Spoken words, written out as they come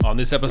On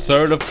this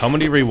episode of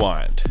Comedy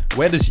Rewind,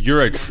 where does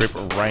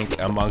Eurotrip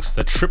rank amongst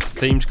the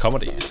trip-themed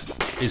comedies?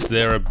 Is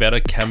there a better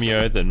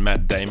cameo than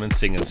Matt Damon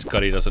singing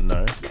Scotty Doesn't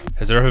Know?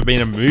 Has there ever been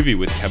a movie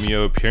with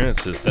cameo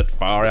appearances that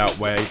far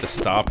outweigh the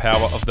star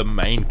power of the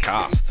main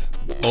cast?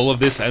 All of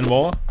this and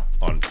more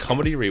on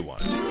Comedy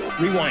Rewind.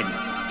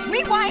 Rewind.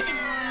 Rewind.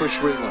 Push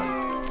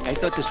rewind. I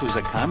thought this was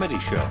a comedy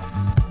show.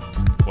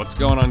 What's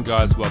going on,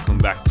 guys? Welcome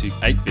back to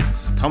 8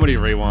 Bits Comedy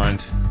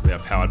Rewind. We are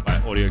powered by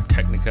Audio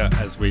Technica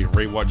as we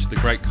rewatch the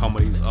great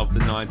comedies of the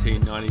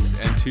 1990s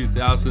and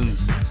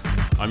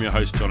 2000s. I'm your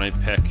host, John A.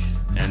 Peck,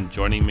 and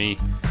joining me,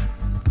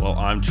 well,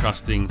 I'm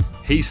trusting,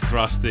 he's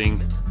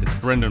thrusting, it's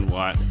Brendan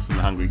White from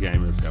The Hungry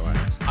Gamers. How are you?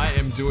 I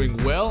am doing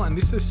well, and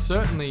this is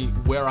certainly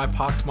where I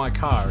parked my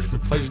car. It's a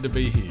pleasure to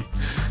be here.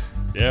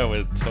 Yeah,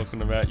 we're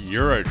talking about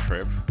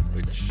Eurotrip,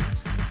 which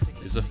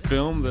is a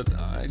film that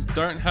I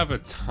don't have a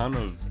ton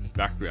of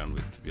background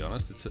with, to be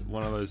honest. It's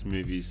one of those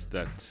movies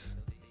that,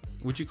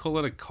 would you call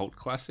it a cult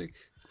classic,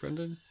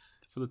 Brendan,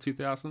 for the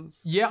 2000s?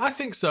 Yeah, I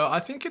think so. I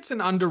think it's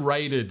an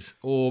underrated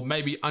or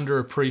maybe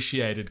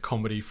underappreciated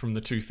comedy from the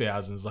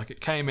 2000s. Like,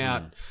 it came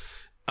out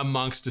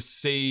amongst a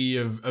sea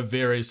of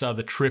various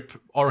other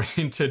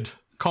trip-oriented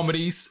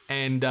comedies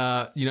and,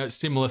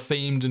 similar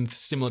themed and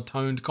similar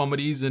toned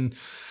comedies. And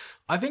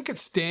I think it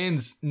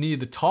stands near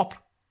the top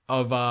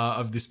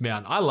of this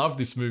mountain. I loved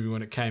this movie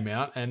when it came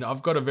out, and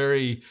I've got a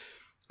very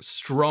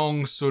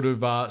strong sort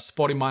of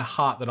spot in my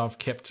heart that I've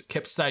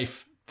kept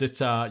safe that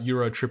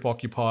Eurotrip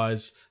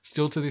occupies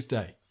still to this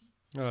day.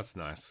 Oh, that's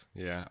nice.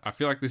 Yeah, I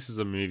feel like this is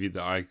a movie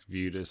that I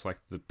viewed as like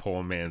the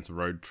poor man's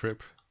road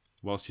trip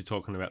whilst you're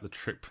talking about the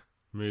trip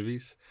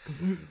movies.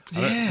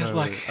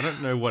 I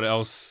don't know what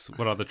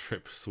other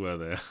trips were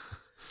there.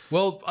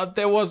 Well,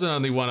 there wasn't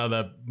only one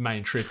other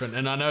main trip,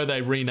 and I know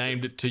they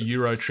renamed it to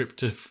Eurotrip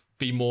to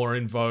be more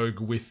in vogue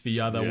with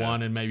the other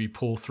one and maybe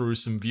pull through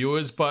some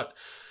viewers, but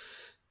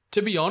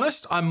to be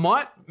honest, I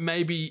might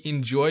maybe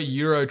enjoy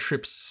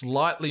Eurotrip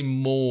slightly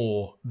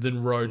more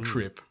than Road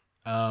Trip.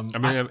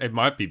 It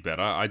might be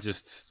better. I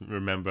just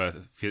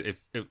remember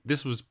if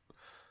this was,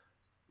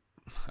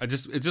 it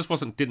just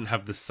didn't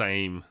have the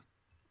same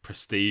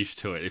prestige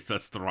to it, if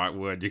that's the right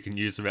word you can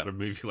use about a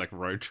movie like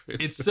Road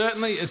Trip. It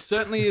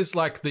certainly is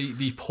like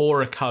the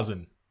poorer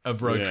cousin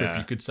of Road Trip,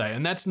 you could say,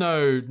 and that's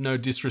no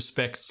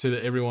disrespect to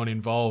everyone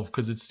involved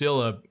because it's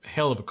still a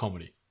hell of a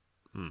comedy.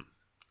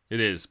 It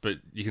is, but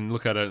you can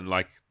look at it and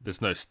like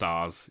there's no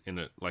stars in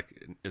it.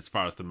 Like as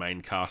far as the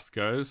main cast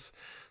goes,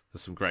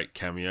 there's some great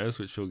cameos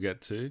which we'll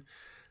get to.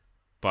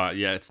 But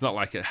yeah, it's not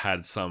like it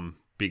had some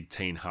big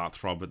teen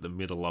heartthrob at the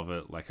middle of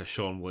it, like a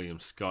Sean William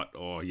Scott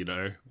or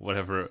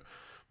whatever it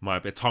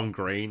might be. Tom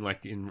Green,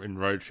 like in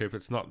Road Trip.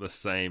 It's not the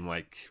same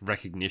like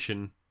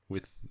recognition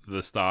with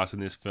the stars in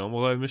this film.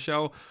 Although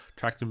Michelle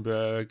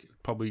Trachtenberg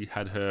probably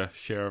had her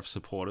share of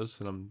supporters,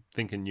 and I'm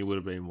thinking you would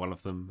have been one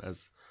of them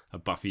as a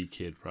Buffy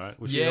kid, right?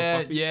 Was she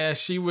on Buffy? Yeah,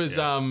 she was.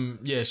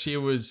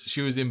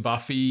 She was in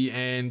Buffy,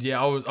 and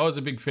I was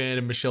a big fan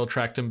of Michelle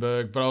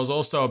Trachtenberg, but I was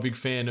also a big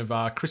fan of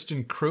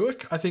Kristen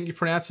Cruick, I think you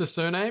pronounce her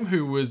surname,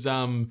 who was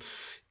in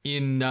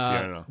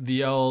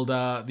the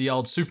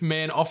old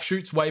Superman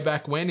offshoots way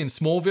back when in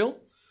Smallville.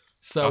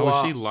 So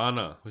was she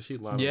Lana?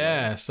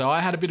 Yeah, so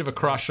I had a bit of a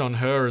crush on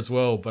her as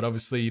well, but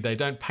obviously they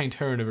don't paint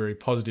her in a very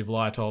positive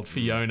light. Old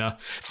Fiona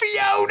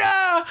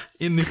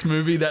in this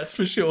movie, that's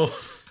for sure.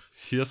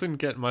 She doesn't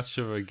get much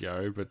of a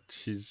go, but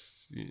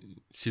she's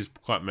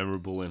quite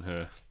memorable in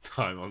her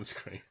time on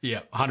screen. Yeah,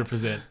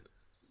 100%.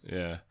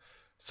 Yeah.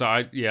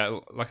 So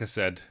like I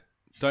said,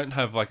 don't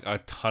have like a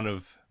ton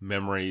of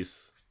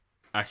memories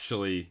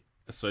actually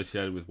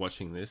associated with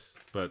watching this,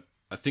 but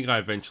I think I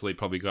eventually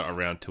probably got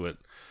around to it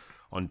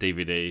on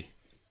DVD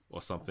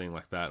or something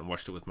like that and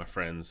watched it with my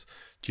friends.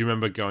 Do you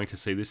remember going to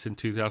see this in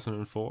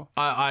 2004?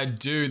 I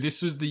do.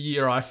 This was the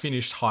year I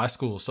finished high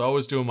school. So I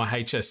was doing my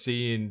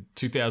HSC in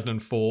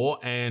 2004,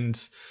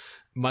 and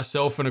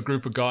myself and a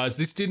group of guys,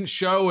 this didn't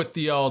show at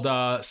the old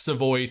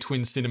Savoy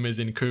Twin Cinemas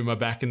in Cooma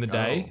back in the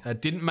day.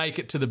 It didn't make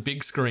it to the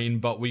big screen,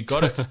 but we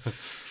got it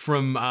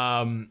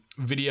from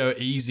Video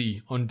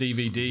Easy on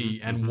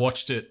DVD and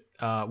watched it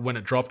when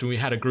it dropped, and we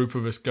had a group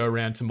of us go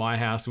around to my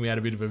house and we had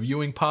a bit of a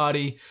viewing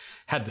party,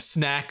 had the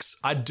snacks.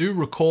 I do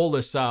recall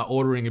us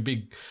ordering a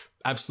big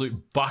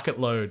absolute bucket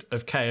load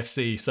of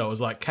KFC. So it was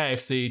like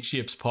KFC,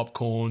 chips,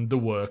 popcorn, the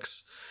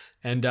works,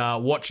 and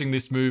watching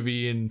this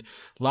movie and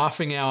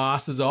laughing our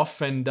asses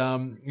off and,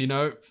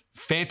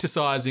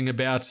 fantasizing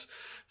about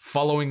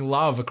following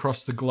love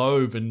across the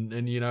globe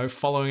and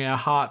following our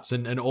hearts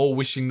and all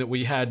wishing that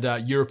we had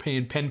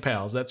European pen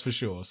pals, that's for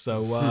sure.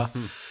 So,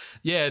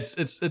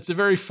 it's a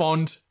very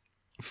fond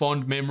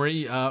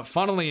memory.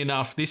 Funnily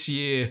enough, this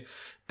year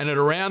and at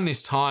around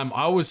this time,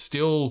 I was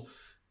still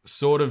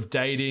sort of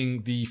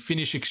dating the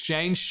Finnish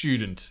exchange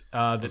student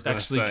that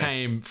actually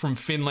came from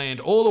Finland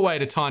all the way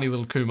to tiny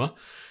little Cooma.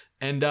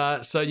 And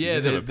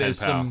there's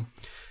some...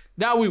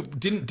 No, we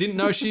didn't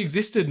know she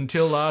existed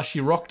until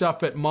she rocked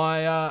up at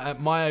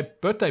my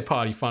birthday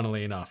party,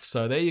 funnily enough.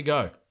 So there you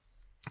go.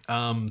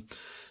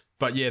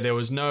 But yeah, there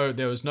was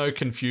no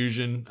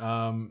confusion.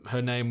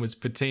 Her name was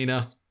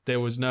Patina.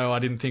 I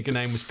didn't think her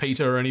name was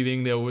Peter or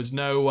anything. There was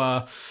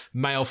no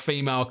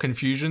male-female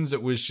confusions.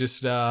 It was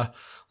just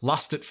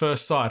lust at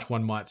first sight,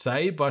 one might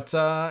say. But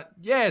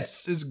yeah,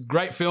 it's a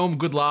great film,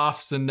 good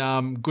laughs,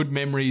 and good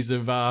memories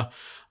of,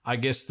 I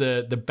guess,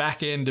 the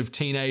back end of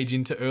teenage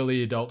into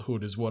early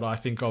adulthood is what I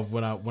think of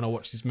when I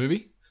watch this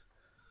movie.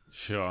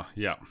 Sure,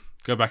 yeah.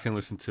 Go back and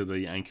listen to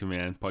the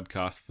Anchorman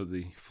podcast for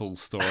the full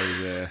story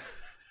there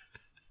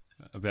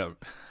about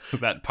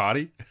that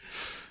party.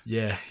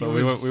 Yeah, but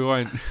we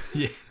won't.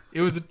 Yeah,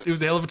 it was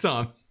a hell of a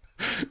time.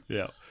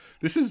 Yeah,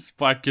 this is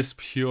by just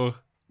pure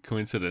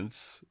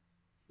coincidence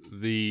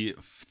the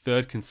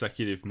third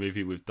consecutive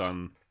movie we've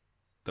done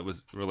that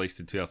was released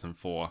in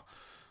 2004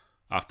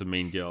 after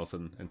Mean Girls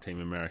and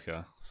Team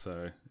America.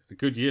 So a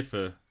good year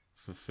for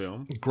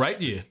film.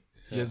 Great year.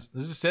 Yeah. Yes,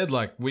 as I said,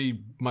 like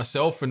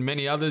myself and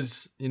many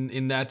others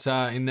in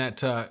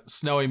that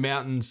snowy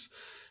mountains,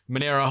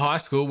 Monero High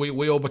School,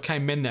 we all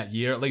became men that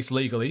year, at least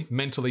legally.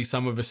 Mentally,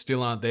 some of us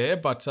still aren't there,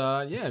 but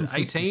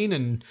 18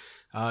 and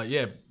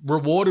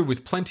rewarded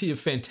with plenty of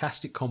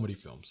fantastic comedy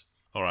films.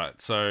 All right,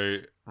 so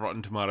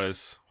Rotten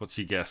Tomatoes, what's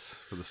your guess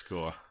for the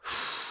score?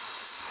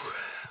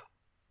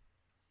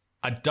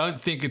 I don't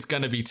think it's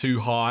going to be too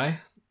high,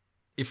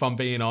 if I'm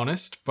being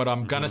honest, but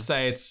I'm going to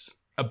say it's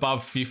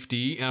above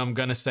 50, and I'm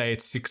going to say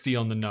it's 60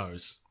 on the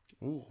nose.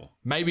 Ooh.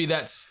 Maybe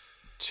that's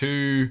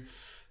too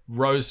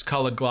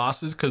rose-colored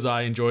glasses because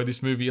I enjoy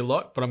this movie a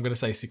lot, but I'm going to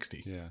say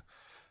 60. Yeah.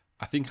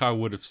 I think I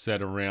would have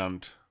said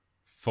around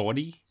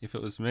 40 if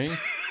it was me.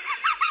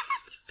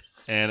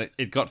 And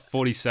it got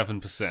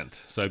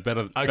 47%, so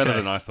better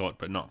than I thought,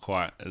 but not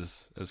quite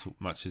as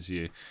much as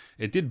you.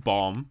 It did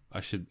bomb, I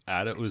should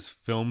add. It was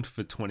filmed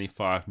for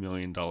 $25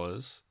 million,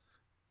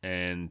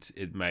 and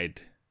it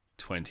made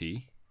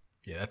 20.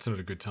 Yeah, that's not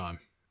a good time.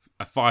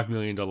 A $5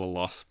 million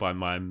loss by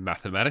my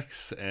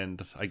mathematics,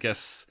 and I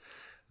guess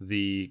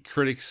the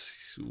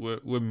critics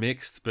were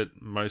mixed,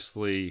 but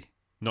mostly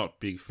not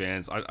big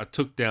fans. I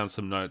took down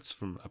some notes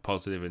from a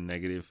positive and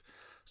negative.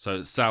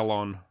 So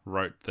Salon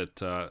wrote that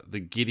the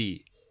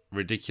giddy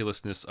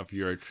ridiculousness of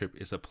Eurotrip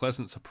is a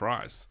pleasant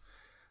surprise.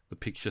 The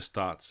picture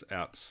starts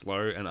out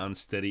slow and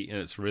unsteady in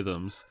its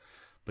rhythms,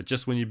 but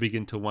just when you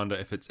begin to wonder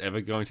if it's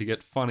ever going to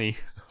get funny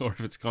or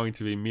if it's going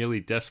to be merely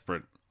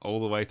desperate all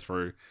the way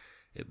through,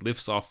 it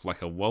lifts off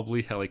like a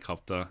wobbly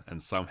helicopter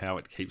and somehow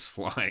it keeps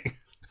flying.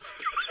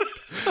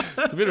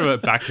 It's a bit of a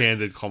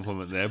backhanded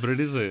compliment there, but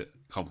it is a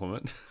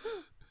compliment.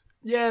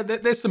 Yeah,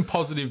 there's some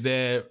positive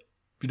there,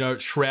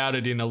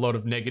 shrouded in a lot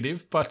of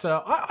negative. But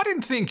I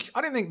didn't think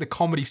the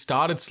comedy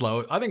started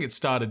slow. I think it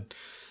started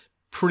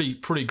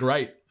pretty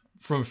great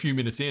from a few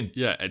minutes in.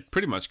 Yeah, it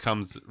pretty much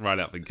comes right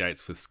out the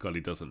gates with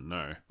Scotty Doesn't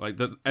Know.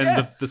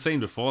 The scene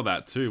before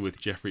that too with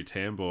Jeffrey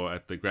Tambor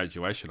at the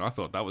graduation. I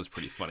thought that was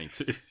pretty funny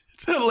too.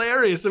 It's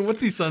hilarious. And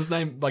what's his son's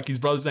name? Like his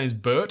brother's name's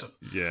Bert.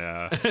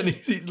 Yeah. And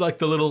he's like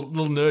the little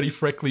nerdy,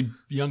 freckly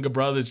younger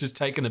brother's just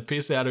taking the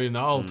piss out of him the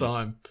whole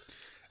time.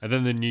 And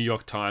then the New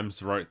York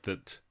Times wrote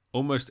that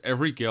almost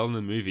every girl in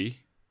the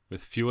movie,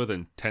 with fewer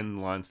than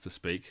 10 lines to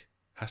speak,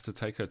 has to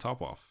take her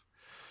top off.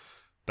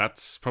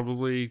 That's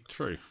probably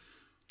true.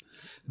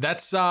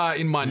 That's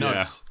in my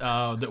notes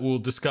that we'll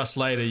discuss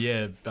later.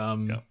 Yeah,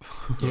 not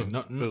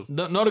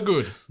a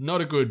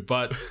good,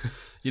 but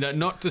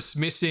not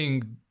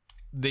dismissing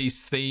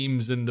these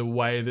themes and the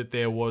way that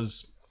there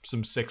was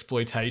some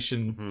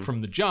sexploitation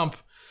from the jump.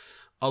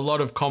 A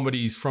lot of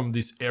comedies from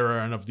this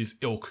era and of this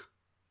ilk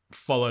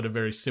followed a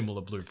very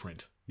similar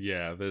blueprint.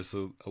 Yeah, there's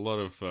a lot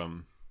of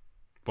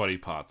body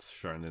parts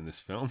shown in this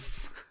film.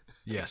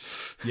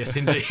 Yes,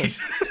 indeed.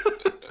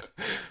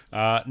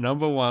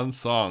 Number one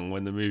song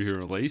when the movie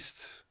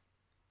released.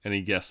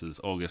 Any guesses?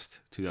 August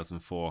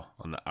 2004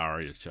 on the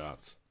ARIA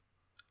charts.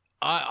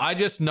 I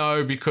just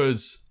know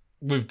because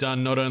we've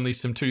done not only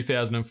some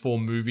 2004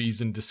 movies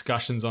and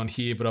discussions on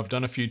here, but I've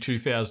done a few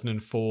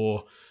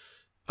 2004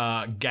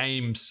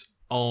 games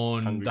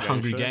on the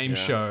Hungry Games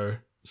show.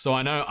 So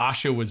I know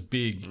Usher was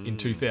big in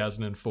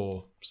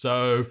 2004.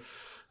 So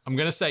I'm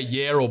going to say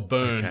Yeah or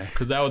Burn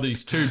because they were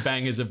these two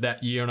bangers of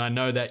that year, and I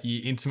know that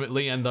year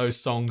intimately and those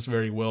songs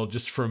very well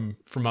just from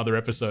other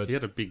episodes. He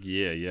had a big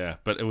year, yeah.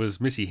 But it was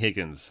Missy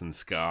Higgins and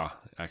Scar,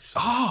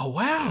 actually. Oh,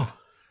 wow. Yeah.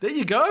 There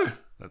you go.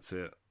 That's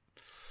it.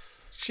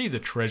 She's a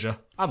treasure.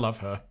 I love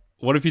her.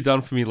 What have you done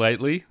for me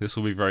lately? This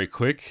will be very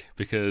quick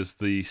because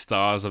the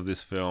stars of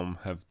this film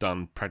have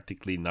done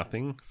practically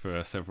nothing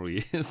for several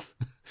years.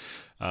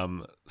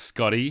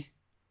 Scotty,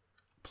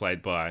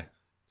 played by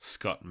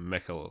Scott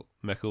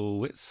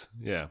Meckelwitz.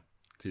 Yeah,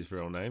 it's his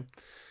real name.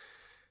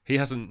 He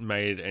hasn't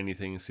made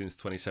anything since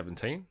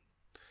 2017.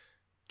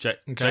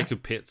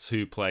 Jacob Pitts,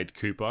 who played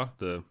Cooper,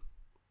 the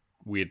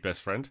weird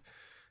best friend,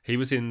 he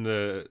was in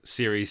the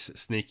series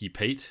Sneaky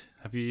Pete.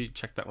 Have you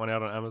checked that one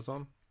out on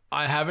Amazon?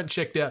 I haven't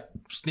checked out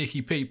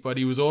Sneaky Pete, but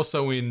he was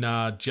also in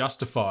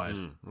Justified,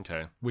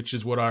 which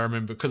is what I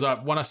remember. Because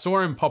when I saw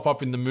him pop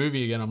up in the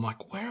movie again, I'm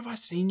like, where have I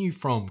seen you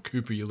from,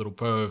 Cooper, you little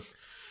perv?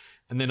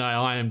 And then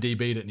I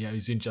IMDb'd it, and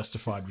he's in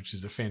Justified, which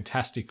is a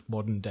fantastic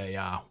modern day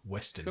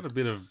western. Got a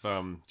bit of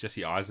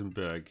Jesse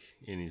Eisenberg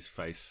in his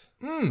face,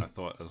 I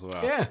thought as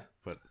well. Yeah.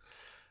 But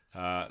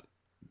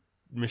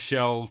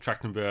Michelle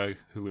Trachtenberg,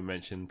 who we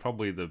mentioned,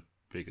 probably the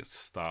biggest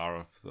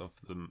star of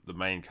the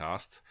main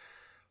cast.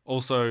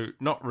 Also,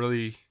 not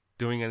really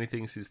doing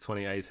anything since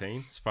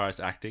 2018 as far as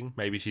acting.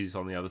 Maybe she's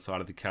on the other side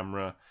of the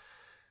camera.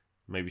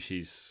 Maybe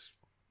she's,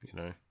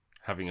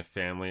 having a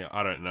family.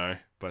 I don't know.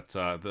 But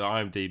the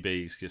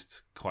IMDb is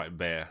just quite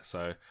bare.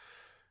 So,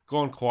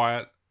 gone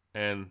quiet.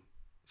 And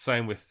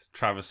same with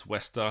Travis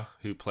Wester,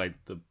 who played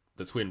the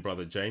twin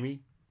brother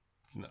Jamie.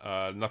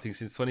 Nothing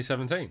since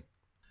 2017.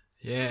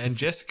 Yeah, and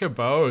Jessica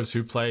Bowes,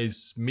 who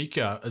plays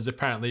Mika, is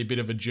apparently a bit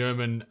of a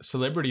German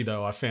celebrity,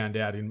 though, I found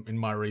out in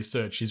my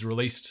research. She's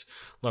released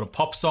a lot of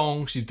pop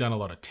songs. She's done a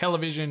lot of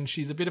television.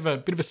 She's a bit of a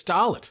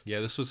starlet.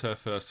 Yeah, this was her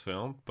first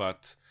film,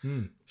 but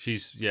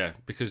she's,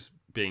 because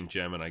being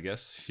German, I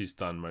guess, she's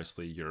done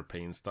mostly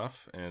European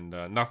stuff, and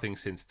nothing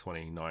since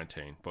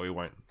 2019, but we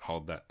won't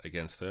hold that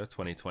against her.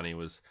 2020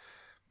 was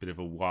a bit of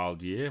a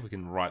wild year. We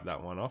can write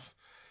that one off.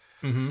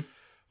 Mm-hmm.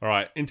 All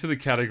right, into the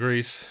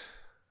categories.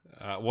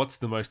 What's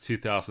the most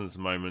 2000s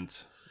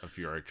moment of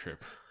Eurotrip?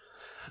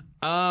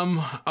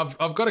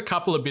 I've got a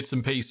couple of bits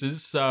and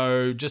pieces,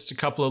 so just a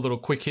couple of little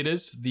quick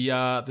hitters. The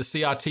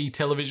CRT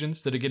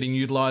televisions that are getting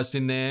utilized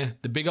in there,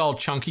 the big old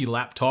chunky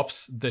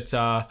laptops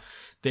that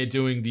they're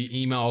doing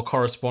the email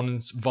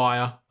correspondence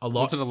via a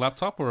lot. Was it a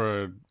laptop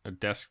or a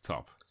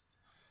desktop?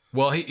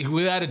 Well,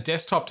 we had a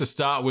desktop to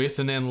start with,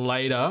 and then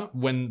later,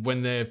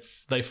 when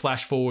they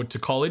flash forward to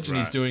college and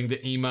he's doing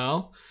the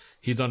email,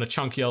 he's on a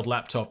chunky old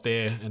laptop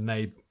there, and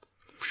they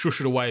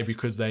shush it away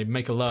because they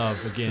make a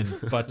love again.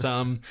 But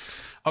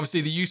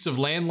obviously the use of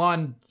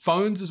landline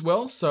phones as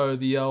well. So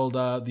the old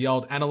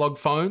analog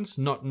phones,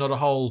 not a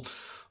whole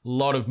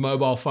lot of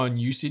mobile phone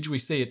usage. We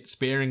see it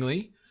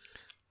sparingly.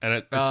 And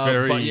it's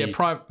very, but yeah,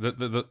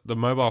 the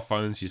mobile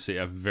phones you see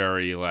are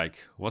very like,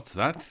 what's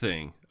that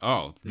thing?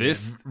 Oh,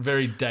 this. Yeah,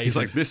 very dated. He's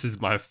like, this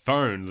is my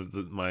phone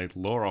that my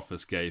law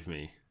office gave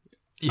me.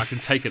 I can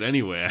take it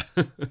anywhere.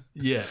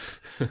 Yeah.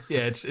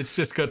 It's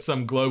just got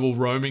some global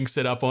roaming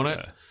set up on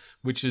it,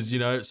 which is,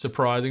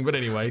 surprising. But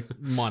anyway,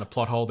 minor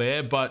plot hole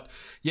there. But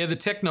yeah, the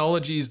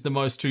technology is the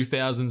most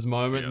 2000s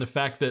moment. And the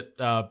fact that,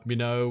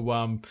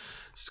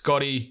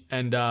 Scotty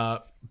and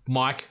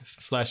Mike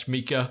 /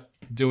 Mika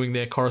doing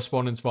their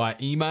correspondence via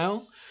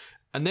email.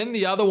 And then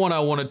the other one I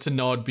wanted to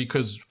nod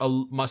because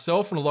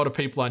myself and a lot of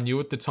people I knew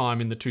at the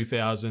time in the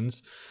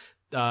 2000s,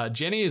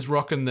 Jenny is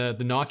rocking the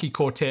Nike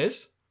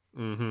Cortez.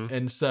 Mm-hmm.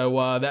 And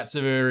so that's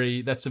a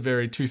very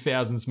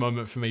 2000s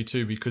moment for me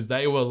too, because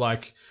they were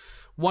like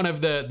one of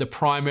the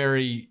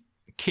primary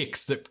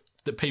kicks that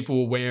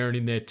people were wearing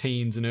in their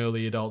teens and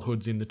early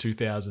adulthoods in the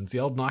 2000s. The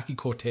old Nike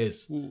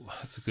Cortez. Ooh,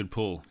 that's a good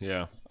pull.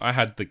 Yeah, I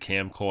had the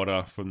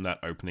camcorder from that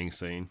opening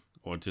scene,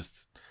 or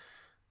just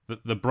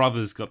the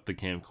brothers got the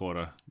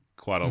camcorder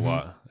quite a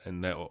lot,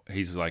 and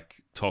he's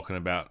like talking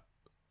about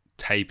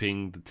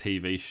taping the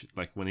TV,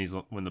 like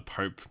when the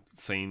Pope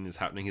scene is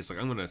happening, he's like,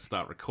 I'm going to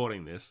start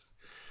recording this.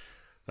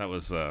 That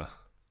was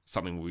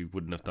something we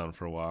wouldn't have done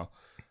for a while.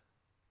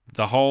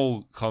 The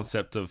whole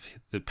concept of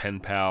the pen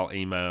pal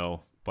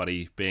email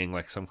buddy being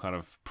like some kind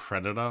of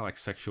predator, like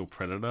sexual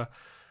predator,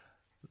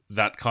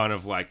 that kind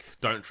of like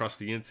don't trust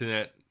the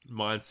internet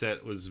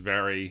mindset was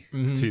very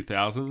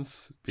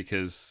 2000s,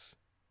 because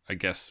I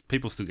guess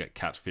people still get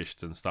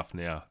catfished and stuff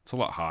now. It's a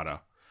lot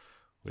harder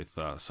with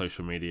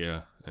social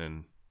media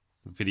and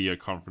video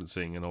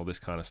conferencing and all this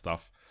kind of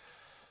stuff.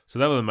 So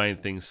that were the main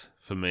things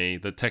for me.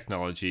 The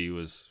technology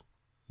was,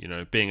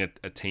 being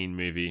a teen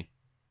movie,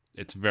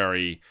 it's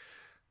very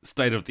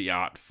state of the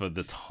art for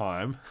the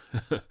time,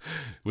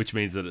 which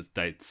means that it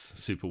dates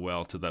super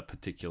well to that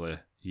particular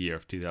year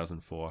of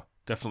 2004.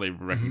 Definitely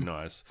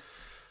recognize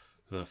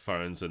the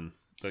phones and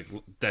the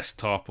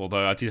desktop,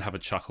 although I did have a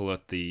chuckle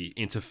at the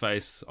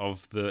interface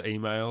of the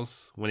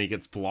emails when he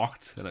gets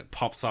blocked and it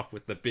pops up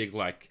with the big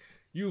like,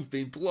 you've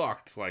been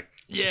blocked, like,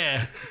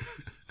 yeah.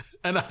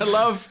 And I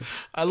love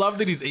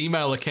that his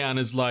email account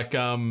is like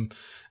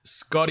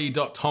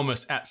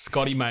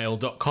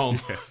scotty.thomas@scottymail.com.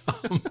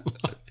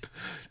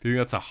 Do you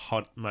think that's a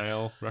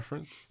Hotmail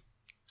reference?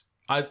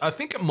 I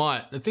think it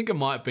might. I think it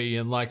might be.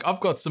 And like, I've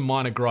got some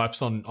minor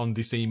gripes on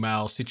this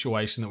email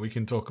situation that we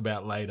can talk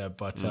about later.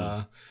 But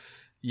the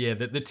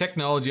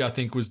technology I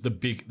think was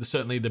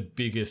certainly the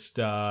biggest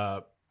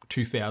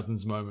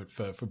 2000s moment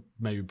for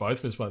maybe both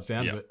of us by the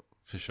sounds of it.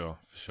 For sure.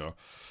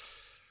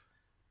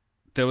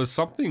 There was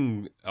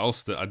something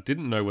else that I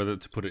didn't know whether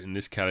to put it in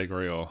this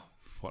category or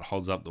what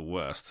holds up the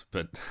worst,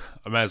 but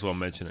I may as well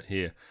mention it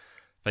here.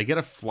 They get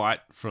a flight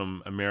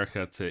from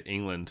America to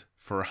England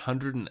for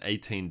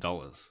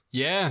 $118.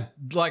 Yeah,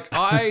 like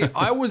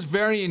I was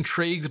very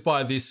intrigued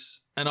by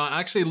this, and I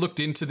actually looked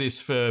into this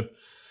for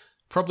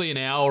probably an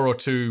hour or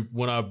two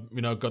when I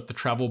got the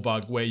travel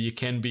bug, where you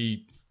can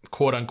be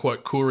quote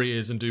unquote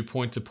couriers and do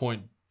point to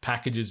point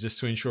packages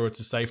just to ensure it's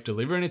a safe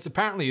delivery, and it's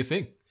apparently a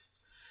thing.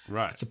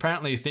 Right. It's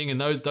apparently a thing,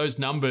 and those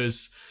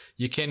numbers,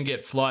 you can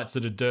get flights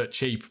that are dirt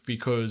cheap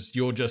because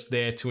you're just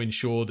there to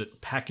ensure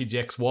that package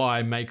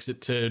XY makes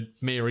it to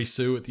Mary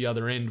Sue at the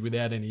other end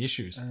without any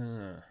issues.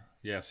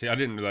 Yeah, see, I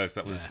didn't realize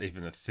that was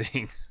even a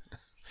thing.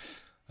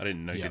 I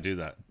didn't know you Yep. could do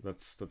that.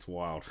 That's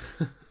wild.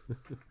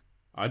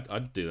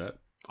 I'd do that.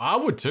 I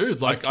would too.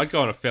 Like, I'd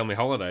go on a family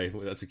holiday.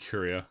 That's a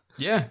courier.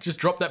 yeah, just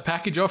drop that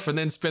package off and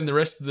then spend the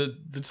rest of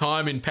the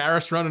time in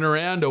Paris running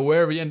around or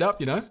wherever you end up,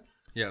 you know?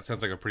 Yeah, it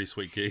sounds like a pretty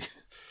sweet gig.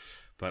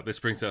 But this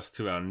brings us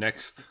to our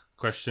next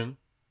question.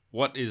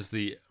 What is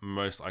the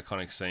most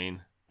iconic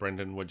scene?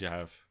 Brendan, what'd you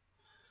have?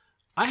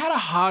 I had a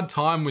hard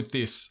time with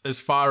this as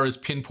far as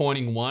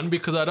pinpointing one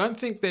because I don't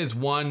think there's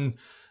one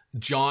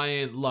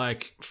giant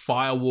like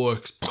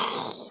fireworks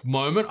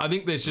moment. I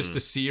think there's just a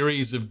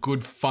series of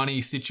good,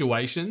 funny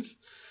situations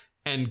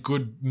and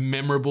good,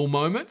 memorable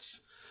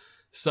moments.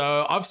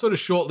 So I've sort of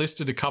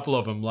shortlisted a couple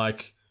of them,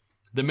 like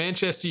the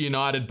Manchester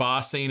United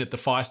bar scene at the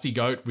Feisty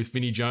Goat with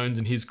Vinnie Jones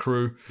and his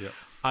crew. Yep.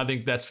 I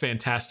think that's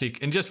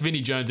fantastic. And just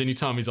Vinnie Jones,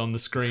 anytime he's on the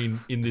screen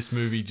in this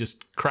movie,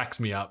 just cracks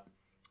me up.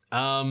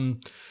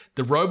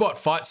 The robot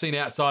fight scene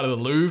outside of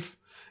the Louvre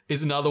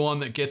is another one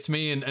that gets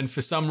me. And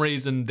for some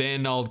reason,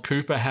 then old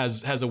Cooper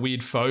has a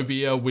weird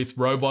phobia with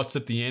robots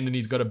at the end, and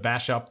he's got to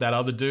bash up that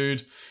other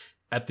dude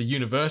at the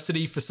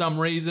university for some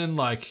reason.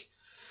 Like,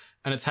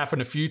 and it's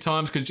happened a few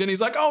times because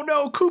Jenny's like, "Oh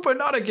no, Cooper,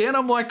 not again."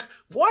 I'm like,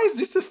 why is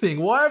this a thing?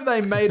 Why have they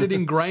made it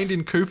ingrained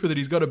in Cooper that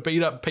he's got to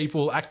beat up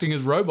people acting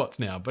as robots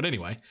now? But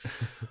anyway,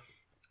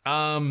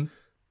 the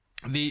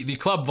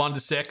Club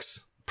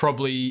Wundersex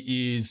probably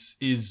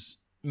is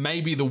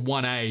maybe the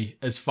 1A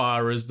as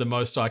far as the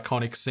most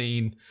iconic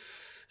scene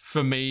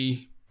for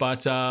me.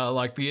 But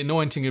like the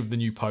anointing of the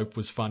new Pope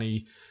was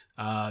funny.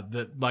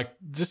 Like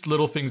just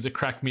little things that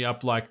crack me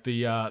up, like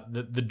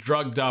the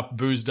drugged up,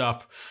 boozed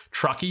up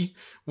Truckee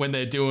when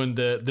they're doing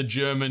the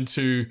German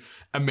to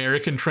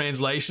American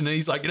translation, and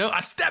he's like,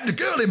 I stabbed a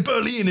girl in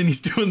Berlin, and he's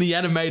doing the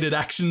animated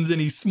actions and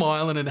he's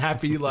smiling and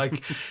happy.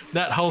 Like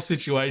that whole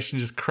situation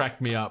just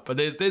cracked me up. But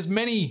there's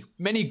many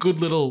good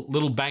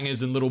little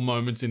bangers and little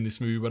moments in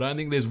this movie, but I don't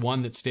think there's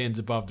one that stands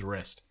above the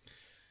rest.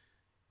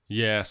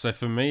 Yeah, so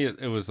for me,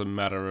 it was a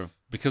matter of,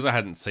 because I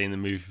hadn't seen the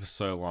movie for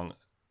so long,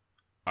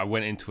 I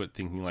went into it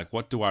thinking, like,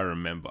 what do I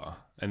remember?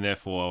 And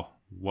therefore,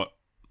 what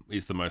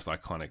is the most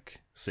iconic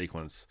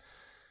sequence?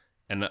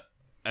 And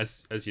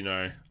as you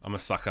know, I'm a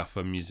sucker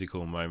for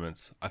musical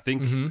moments. I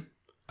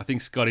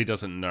think Scotty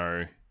Doesn't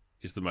Know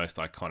is the most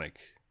iconic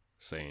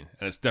scene.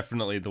 And it's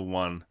definitely the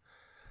one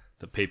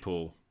that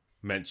people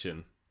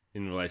mention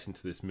in relation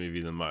to this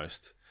movie the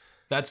most.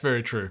 That's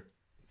very true.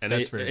 And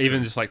That's very even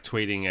true. just like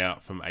tweeting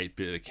out from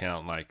 8-Bit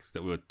account, like,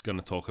 that we were going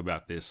to talk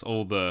about this,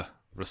 all the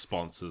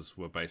responses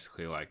were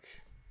basically like,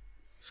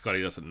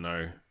 Scotty doesn't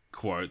know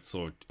quotes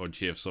or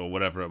GIFs or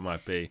whatever it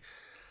might be.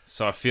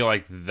 So I feel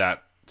like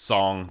that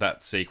song,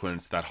 that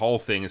sequence, that whole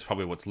thing is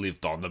probably what's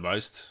lived on the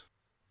most.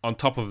 On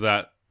top of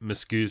that,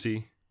 Miss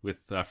Goosey with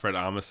Fred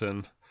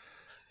Armisen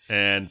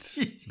and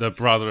the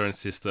brother and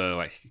sister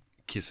like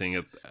kissing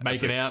at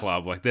Making the out.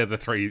 club. Like, they're the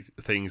three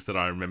things that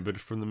I remembered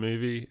from the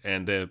movie,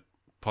 and they're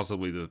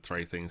possibly the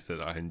three things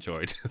that I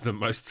enjoyed the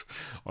most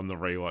on the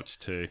rewatch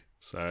too.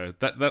 So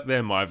that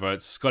they're my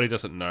votes. Scotty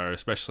Doesn't Know,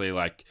 especially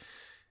like,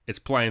 it's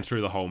playing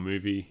through the whole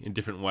movie in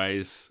different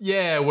ways.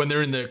 Yeah, when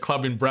they're in the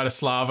club in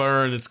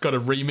Bratislava and it's got a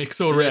remix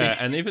already. Yeah,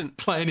 and even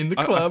playing in the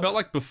I club. felt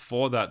like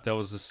before that there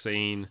was a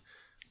scene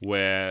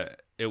where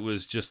it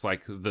was just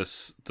like the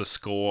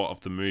score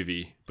of the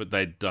movie, but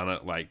they'd done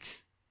it like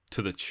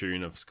to the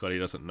tune of Scotty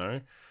Doesn't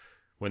Know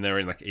when they're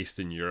in like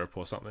Eastern Europe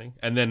or something.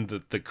 And then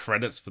the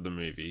credits for the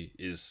movie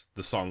is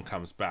the song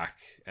comes back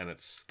and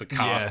it's the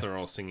cast are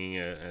all singing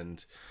it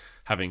and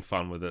having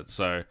fun with it.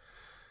 So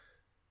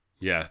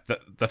yeah,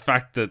 the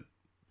fact that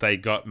they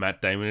got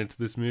Matt Damon into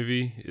this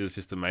movie is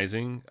just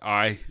amazing.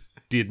 I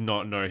did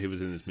not know he was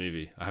in this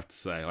movie, I have to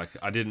say. Like,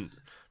 I didn't...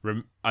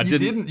 You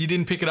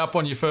didn't pick it up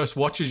on your first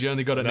watches. You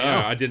only got it No,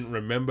 now. I didn't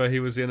remember he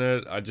was in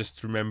it. I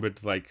just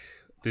remembered, like,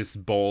 this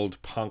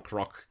bald punk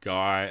rock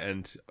guy,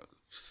 and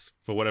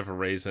for whatever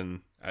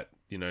reason, at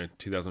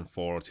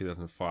 2004 or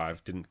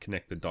 2005, didn't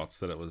connect the dots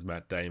that it was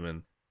Matt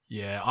Damon.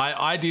 Yeah,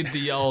 I did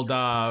the old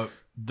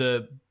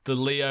the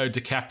Leo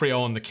DiCaprio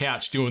on the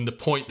couch doing the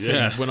point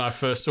thing when I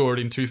first saw it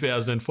in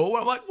 2004.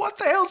 Where I'm like, what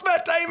the hell's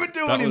Matt Damon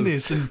doing in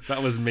this? And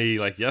that was me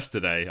like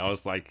yesterday. I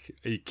was like,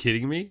 are you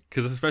kidding me?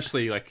 Because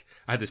especially like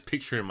I had this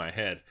picture in my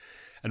head,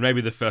 and maybe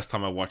the first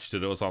time I watched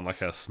it, it was on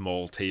like a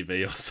small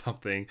TV or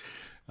something.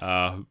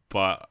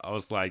 But I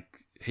was like,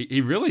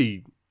 he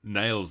really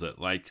nails it.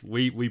 Like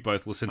we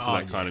both listen to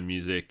that kind of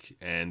music,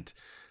 and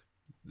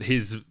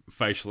his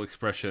facial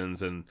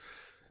expressions and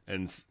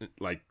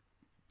like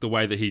the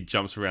way that he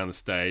jumps around the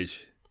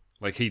stage,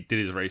 like he did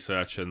his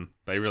research and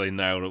they really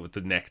nailed it with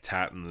the neck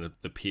tat and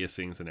the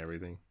piercings and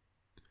everything.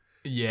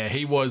 yeah,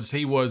 he was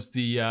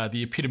the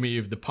epitome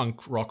of the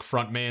punk rock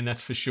frontman,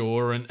 that's for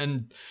sure.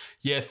 And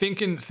yeah,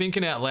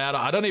 thinking out loud,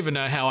 I don't even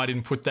know how I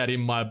didn't put that in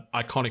my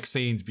iconic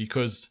scenes,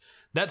 because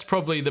that's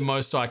probably the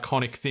most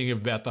iconic thing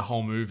about the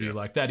whole movie. Yeah.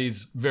 Like, that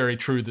is very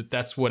true,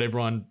 that's what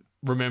everyone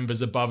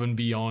remembers above and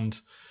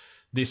beyond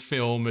this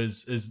film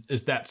is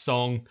that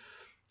song.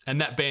 And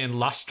that band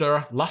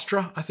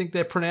Lustra, I think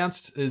they're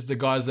pronounced, is the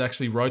guys that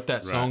actually wrote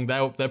that song.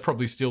 They're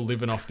probably still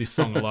living off this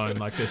song alone.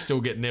 Like, they're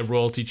still getting their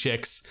royalty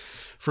checks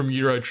from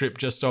Eurotrip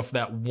just off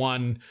that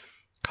one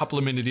couple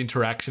of minute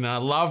interaction. And I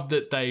love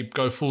that they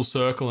go full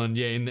circle, and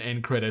in the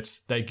end credits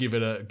they give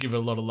it a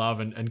lot of love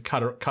and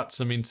cuts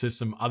them into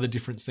some other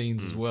different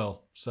scenes as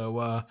well.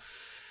 So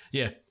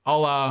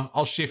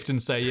I'll shift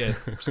and say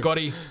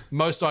Scotty,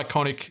 most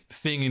iconic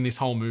thing in this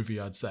whole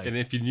movie, I'd say. And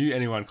if you knew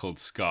anyone called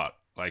Scott,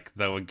 like,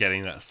 they were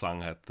getting that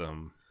sung at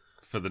them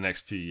for the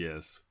next few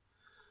years,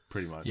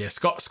 pretty much. Yeah,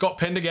 Scott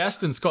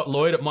Pendergast and Scott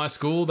Lloyd at my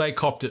school, they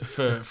copped it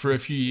for a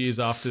few years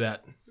after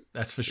that.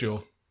 That's for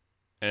sure.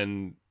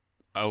 And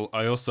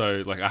I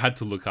also, like, I had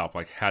to look up,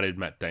 like, how did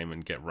Matt Damon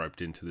get roped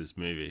into this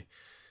movie?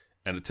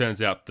 And it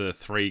turns out the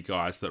three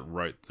guys that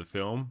wrote the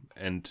film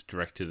and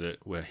directed it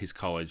were his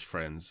college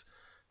friends.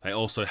 They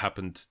also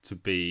happened to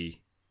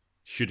be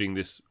shooting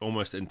this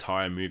almost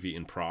entire movie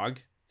in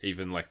Prague,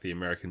 even like the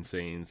American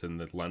scenes and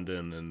the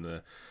London and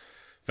the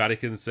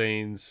Vatican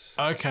scenes.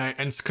 Okay,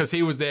 and because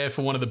he was there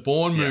for one of the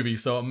Bourne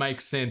movies, so it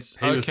makes sense.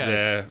 He was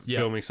there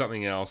filming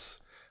something else.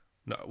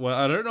 No, well,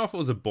 I don't know if it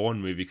was a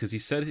Bourne movie, because he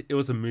said it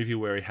was a movie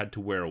where he had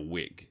to wear a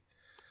wig.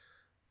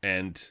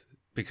 And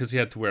because he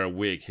had to wear a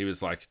wig, he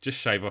was like, just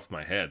shave off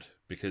my head,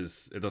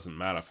 because it doesn't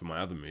matter for my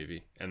other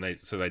movie. And they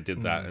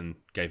did that and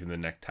gave him the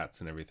neck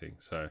tats and everything.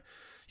 So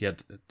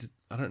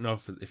I don't know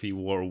if he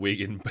wore a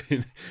wig in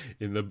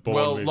the Bourne movies.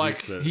 Well,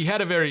 like, he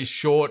had a very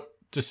short,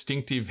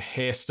 distinctive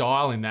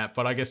hairstyle in that,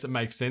 but I guess it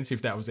makes sense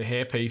if that was a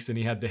hairpiece and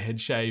he had the head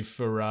shave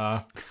for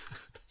I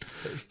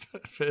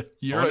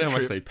wonder how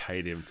much they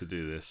paid him to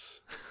do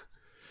this.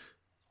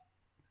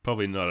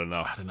 Probably not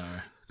enough. I don't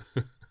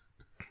know.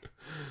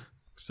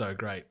 So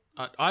great.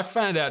 I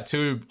found out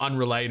too,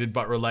 unrelated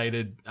but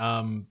related,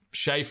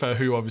 Schaefer,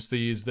 who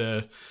obviously is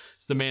the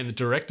man that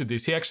directed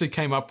this, he actually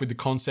came up with the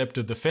concept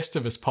of the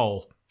Festivus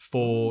pole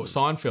for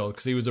Seinfeld,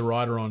 because he was a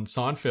writer on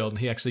Seinfeld, and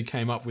he actually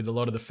came up with a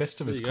lot of the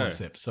Festivus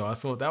concepts. So I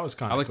thought that was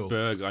kind of cool.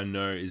 Alec Berg, I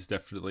know, is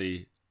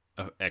definitely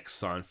an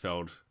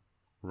ex-Seinfeld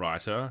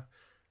writer.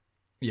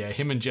 Yeah,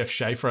 him and Jeff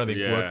Schaefer, I think,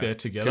 worked there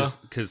together.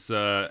 Because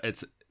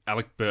it's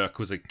Alec Burke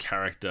was a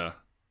character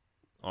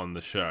on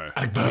the show.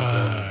 Alec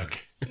Berg.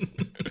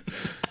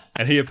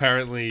 And he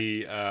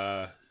apparently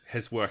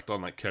has worked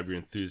on, like, Curb Your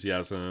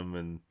Enthusiasm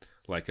and,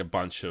 like, a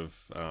bunch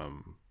of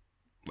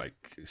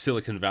like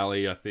Silicon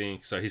Valley, I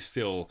think. So he's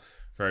still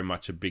very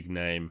much a big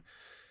name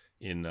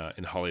in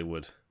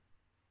Hollywood.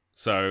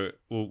 So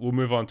we'll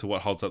move on to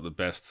what holds up the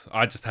best.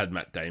 I just had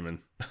Matt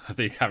Damon. I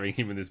think having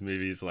him in this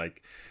movie is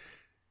like,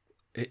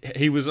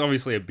 he was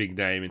obviously a big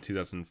name in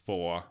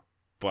 2004,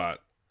 but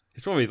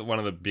he's probably one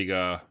of the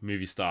bigger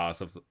movie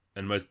stars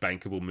and most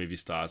bankable movie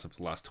stars of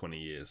the last 20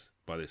 years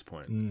by this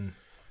point.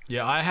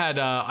 Yeah, I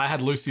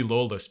had Lucy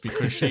Lawless,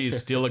 because she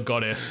is still a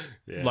goddess.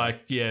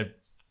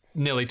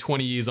 Nearly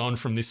 20 years on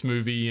from this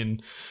movie,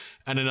 and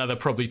another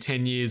probably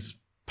 10 years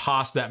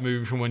past that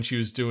movie from when she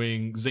was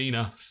doing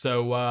Xena.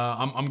 So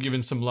I'm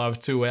giving some love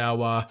to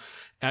our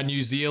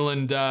New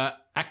Zealand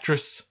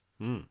actress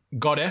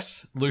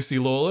goddess Lucy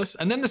Lawless,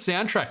 and then the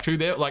soundtrack too.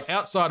 There, like,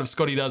 outside of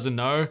Scotty Doesn't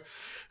Know,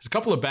 there's a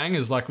couple of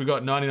bangers. Like, we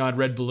got 99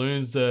 Red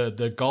Balloons,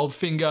 the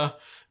Goldfinger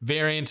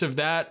variant of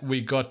that. We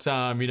got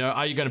Are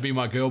You Gonna Be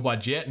My Girl by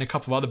Jet, and a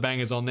couple of other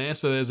bangers on there.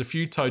 So there's a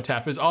few toe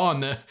tappers. Oh,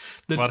 and the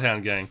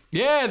Bloodhound Gang.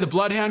 Yeah, the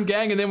Bloodhound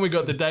Gang. And then we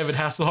got the David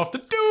Hasselhoff, the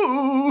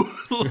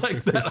do,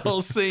 like, that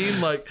whole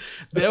scene. Like,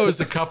 there was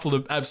a couple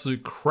of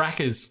absolute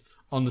crackers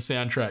on the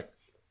soundtrack.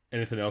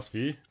 Anything else for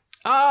you?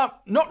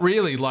 Not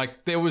really.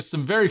 Like, there was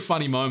some very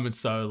funny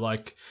moments though.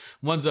 Like,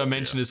 ones I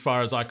mentioned as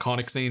far as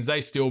iconic scenes,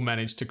 they still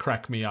managed to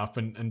crack me up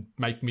and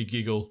make me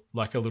giggle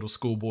like a little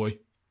schoolboy.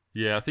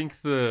 Yeah, I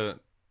think the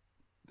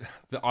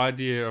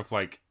idea of,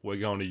 like, we're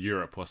going to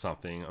Europe or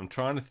something, I'm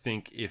trying to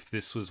think if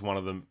this was one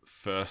of the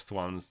first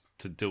ones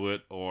to do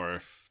it, or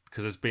if,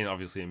 because there's been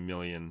obviously a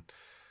million,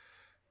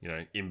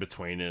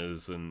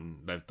 in-betweeners, and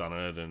they've done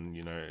it,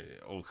 and,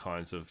 all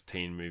kinds of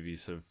teen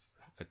movies have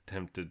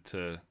attempted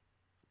to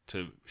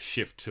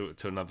shift to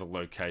another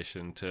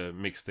location to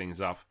mix things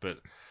up. But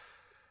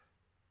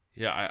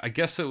yeah, I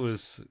guess it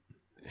was,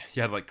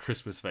 you had, like,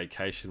 Christmas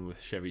Vacation with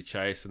Chevy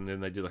Chase, and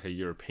then they did, like, a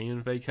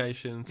European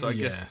Vacation. So I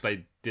guess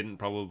they didn't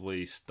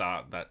probably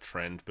start that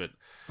trend, but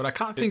I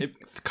can't think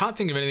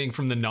of anything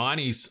from the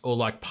 90s or,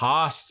 like,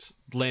 past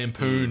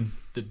Lampoon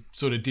that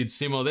sort of did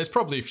similar. There's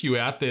probably a few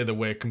out there that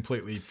we're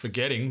completely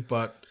forgetting,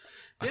 but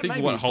I think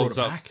what holds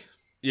up back.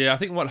 Yeah, I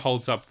think what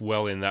holds up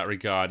well in that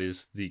regard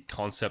is the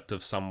concept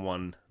of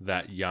someone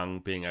that young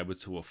being able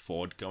to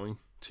afford going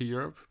to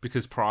Europe,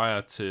 because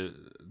prior to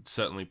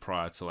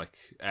like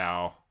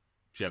our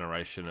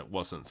generation, it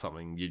wasn't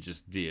something you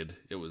just did.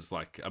 It was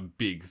like a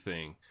big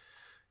thing.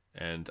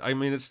 And I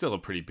mean, it's still a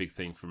pretty big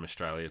thing from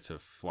Australia to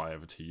fly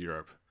over to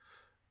Europe,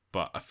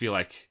 but I feel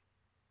like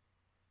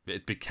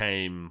it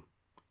became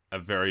a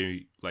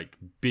very, like,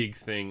 big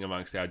thing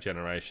amongst our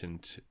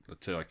generation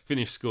to like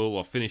finish school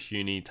or finish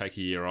uni, take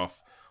a year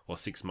off, or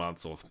 6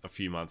 months or a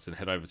few months and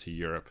head over to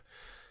Europe.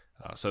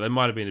 So they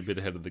might have been a bit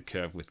ahead of the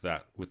curve with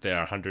that, with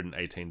their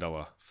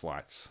 $118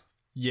 flights.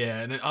 Yeah,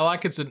 and I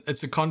like it's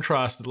a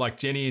contrast that like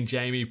Jenny and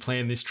Jamie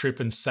planned this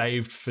trip and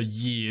saved for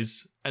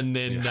years, and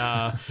then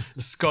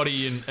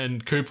Scotty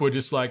and Cooper were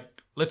just like,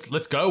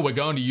 let's go. We're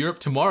going to Europe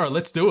tomorrow.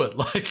 Let's do it.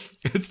 Like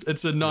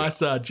it's a nice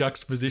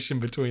juxtaposition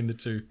between the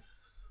two.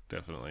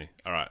 Definitely.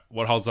 All right,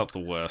 what holds up the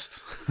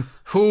worst?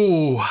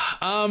 Ooh,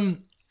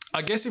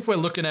 I guess if we're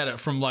looking at it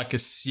from like a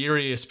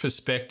serious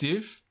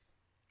perspective,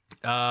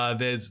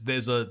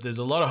 there's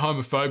a lot of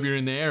homophobia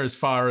in there as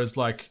far as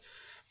like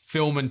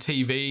film and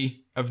TV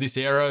of this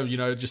era, you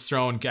know, just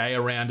throwing gay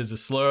around as a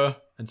slur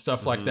and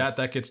stuff like that.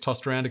 That gets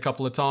tossed around a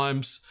couple of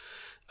times.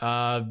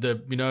 Also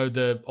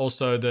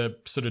the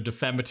sort of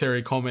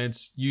defamatory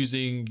comments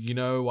using,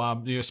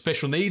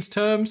 special needs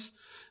terms.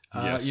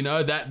 Yes.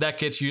 That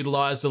gets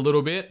utilized a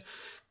little bit.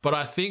 But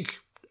I think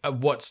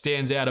what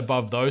stands out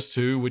above those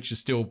two, which is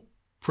still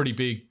pretty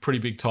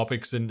big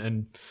topics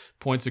and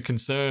points of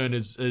concern,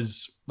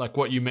 is like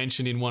what you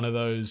mentioned in one of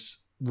those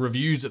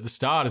reviews at the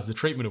start, is the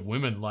treatment of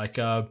women. Like,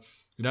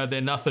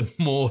 they're nothing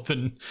more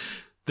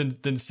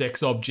than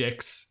sex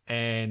objects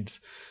and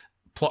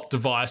plot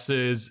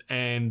devices,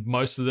 and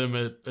most of them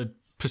are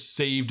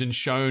perceived and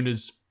shown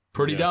as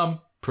pretty dumb,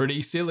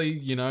 pretty silly,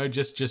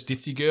 just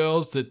ditzy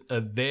girls that are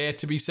there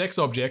to be sex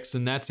objects,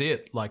 and that's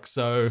it. Like,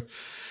 so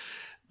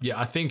yeah,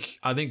 I think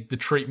the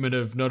treatment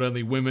of not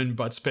only women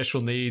but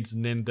special needs,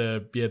 and then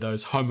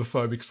those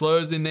homophobic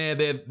slurs in there,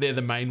 they're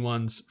the main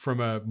ones from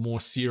a more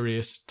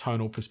serious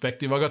tonal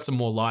perspective. I got some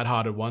more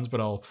lighthearted ones,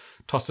 but I'll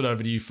toss it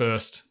over to you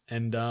first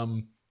and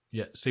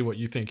see what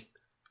you think.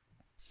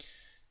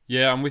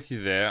 Yeah, I'm with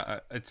you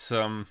there. It's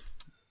one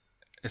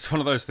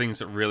of those things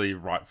that really,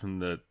 right from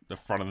the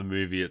front of the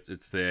movie,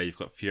 it's there. You've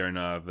got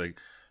Fiona, the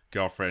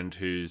girlfriend,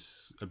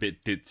 who's a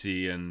bit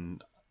ditzy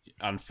and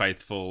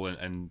unfaithful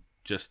and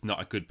just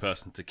not a good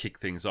person to kick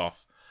things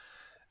off.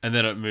 And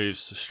then it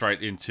moves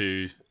straight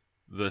into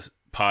the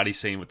party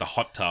scene with the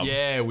hot tub.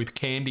 Yeah, with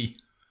Candy.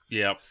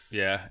 Yep,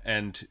 yeah.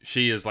 And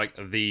she is like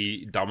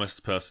the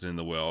dumbest person in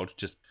the world,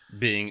 just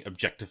being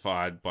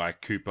objectified by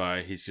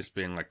Cooper. He's just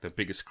being like the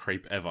biggest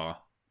creep ever.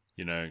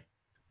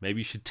 Maybe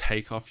you should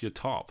take off your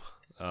top.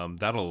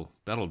 That'll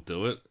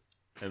do it.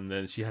 And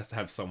then she has to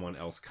have someone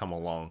else come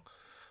along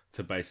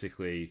to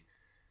basically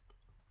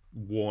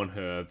warn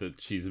her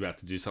that she's about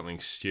to do something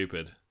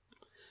stupid.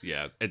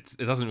 Yeah, it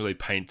doesn't really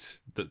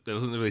it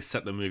doesn't really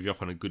set the movie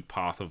off on a good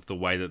path of the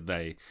way that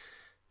they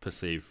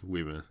perceive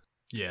women.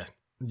 Yeah,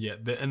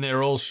 and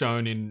they're all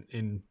shown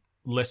in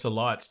lesser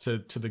lights to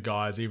the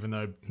guys, even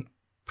though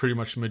pretty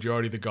much the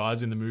majority of the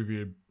guys in the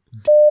movie are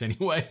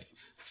anyway.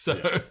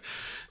 So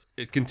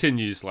it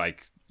continues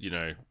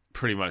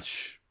pretty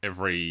much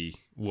every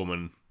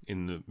woman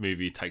in the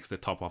movie takes their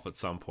top off at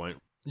some point.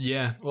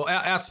 Yeah, well,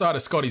 outside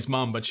of Scotty's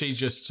mum, but she's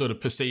just sort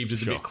of perceived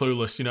as a bit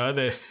clueless.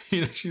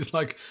 She's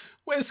like,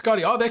 "Where's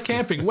Scotty? Oh, they're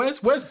camping. Where's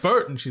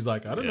Bert?" And she's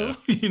like, "I don't know.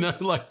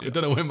 I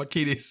don't know where my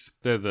kid is."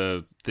 They're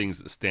the things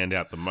that stand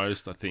out the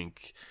most. I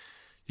think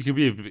you can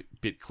be a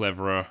bit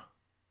cleverer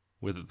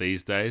with it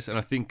these days, and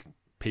I think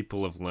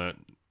people have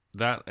learnt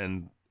that.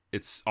 And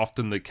it's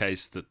often the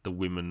case that the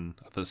women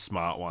are the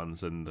smart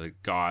ones, and the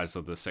guys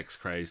are the sex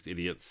crazed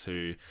idiots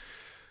who,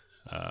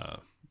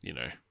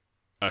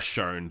 are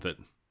shown that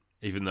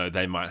even though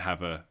they might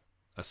have a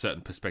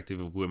certain perspective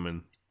of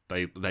women,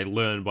 they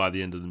learn by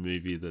the end of the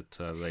movie that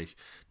they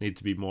need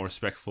to be more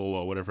respectful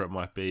or whatever it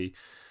might be.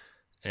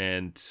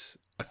 And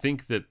I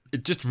think that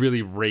it just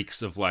really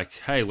reeks of like,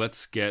 hey,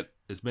 let's get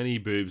as many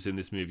boobs in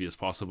this movie as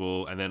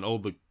possible, and then all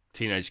the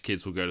teenage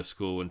kids will go to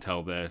school and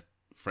tell their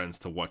friends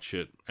to watch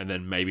it, and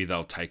then maybe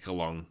they'll take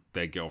along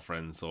their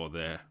girlfriends or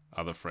their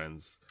other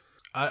friends.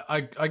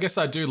 I guess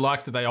I do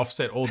like that they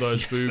offset all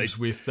those boobs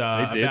with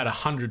about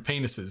 100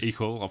 penises.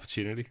 Equal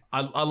opportunity.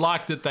 I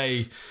like that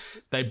they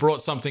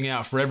brought something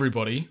out for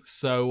everybody.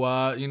 So,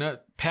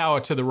 power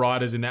to the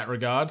writers in that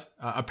regard.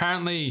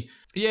 Apparently,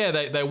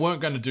 they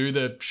weren't going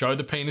to show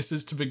the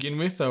penises to begin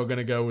with. They were going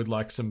to go with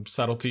like some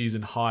subtleties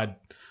and hide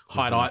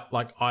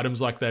like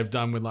items like they've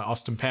done with like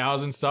Austin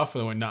Powers and stuff.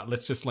 And they went, nah,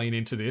 let's just lean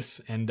into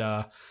this. And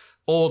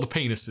all the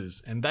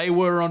penises. And they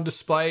were on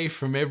display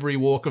from every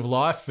walk of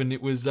life. And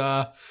it was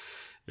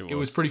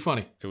pretty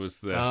funny. It was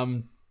there.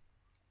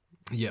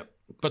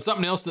 But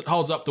something else that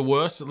holds up the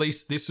worst, at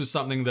least this was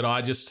something that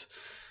I just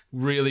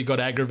really got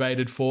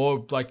aggravated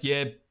for. Like,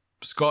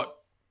 Scott,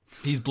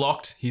 he's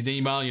blocked his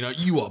email.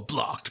 You are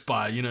blocked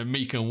by,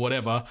 Mika and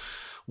whatever.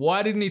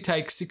 Why didn't he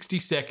take 60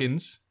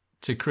 seconds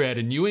to create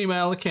a new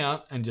email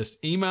account and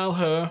just email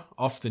her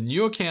off the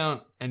new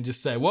account and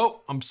just say,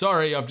 well, I'm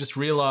sorry, I've just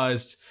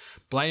realized,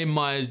 blame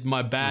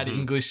my bad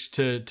English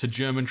to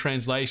German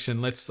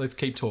translation. Let's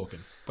keep talking.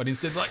 But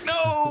instead, like,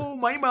 no,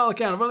 my email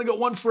account, I've only got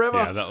one forever.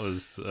 Yeah, that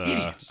was,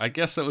 I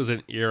guess it was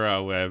an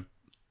era where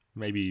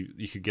maybe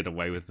you could get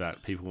away with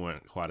that. People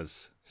weren't quite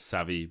as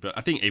savvy. But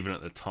I think even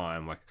at the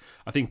time,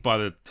 I think by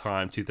the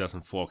time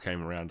 2004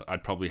 came around,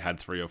 I'd probably had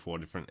 3 or 4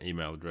 different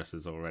email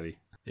addresses already.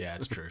 Yeah,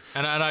 it's true.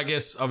 And I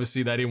guess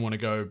obviously they didn't want to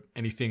go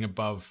anything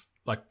above,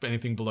 like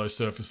anything below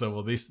surface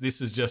level. This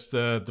is just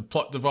the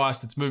plot device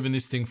that's moving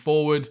this thing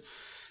forward.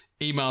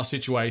 Email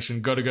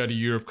situation, got to go to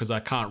Europe because I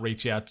can't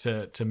reach out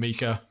to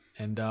Mika,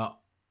 and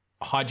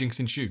hijinks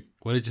ensue.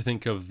 What did you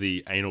think of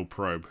the anal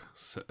probe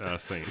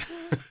scene?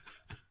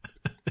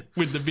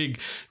 With the big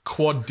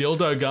quad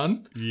dildo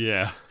gun.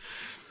 Yeah.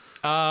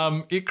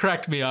 It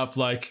cracked me up,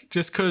 like,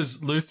 just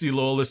because Lucy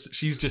Lawless,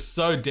 she's just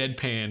so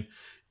deadpan.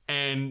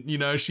 And, you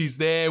know, she's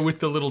there with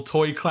the little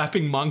toy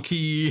clapping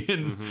monkey.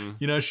 And,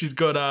 you know, she's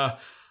got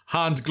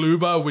Hans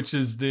Gruber, which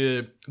is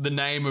the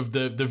name of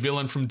the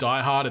villain from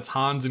Die Hard. It's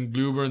Hans and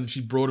Gruber, and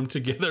she brought them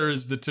together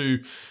as the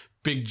two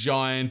big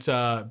giant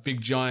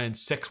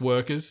sex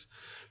workers.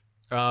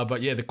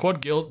 But yeah, the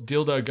quad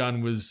dildo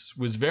gun was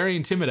very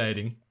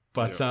intimidating.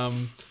 But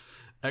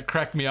it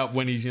cracked me up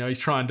when he's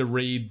trying to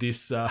read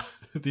this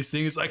this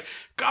thing. It's like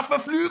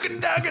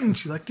Gafferflugendagen.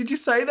 She's like, "Did you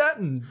say that?"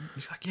 And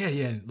he's like,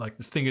 "Yeah." Like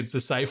this thing, it's the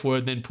safe word.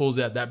 And then pulls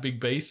out that big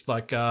beast.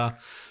 Like I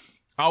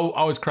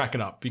was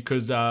cracking up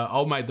because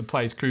old mate that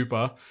plays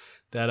Cooper,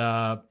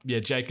 that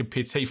Jacob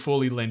Pitts, he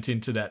fully lent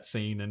into that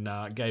scene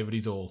and gave it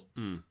his all.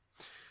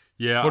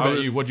 Yeah. What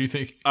about you? What do you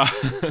think? I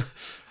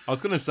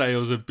was going to say it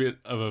was a bit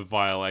of a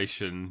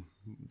violation,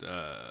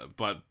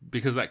 but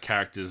because that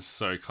character is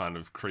so kind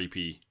of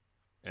creepy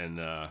and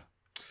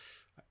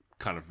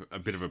kind of a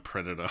bit of a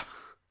predator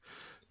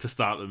to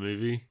start the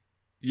movie,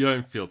 you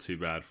don't feel too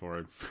bad for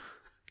him.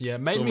 Yeah,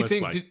 made me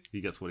think. Like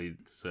he gets what he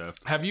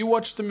deserved. Have you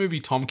watched the movie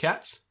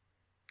Tomcats?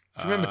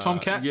 Do you remember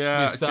Tomcats?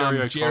 Yeah, with,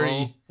 Jerry Jerry.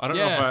 O'Connell. I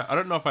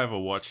don't know if I ever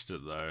watched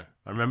it though.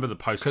 I remember the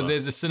poster. Because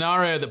there's a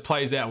scenario that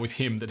plays out with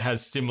him that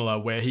has similar,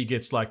 where he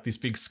gets like this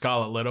big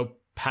scarlet letter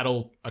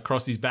paddle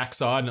across his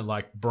backside and it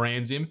like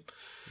brands him.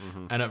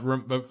 And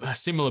it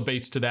similar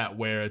beats to that,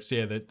 where it's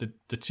the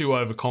two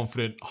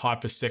overconfident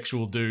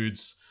hypersexual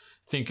dudes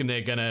thinking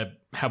they're gonna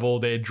have all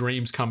their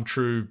dreams come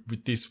true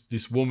with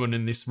this woman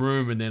in this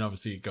room, and then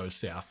obviously it goes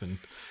south and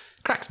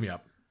cracks me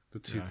up. The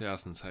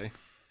 2000s, hey?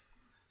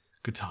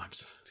 Good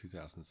times.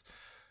 2000s.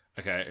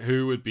 Okay,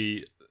 who would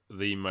be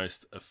the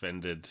most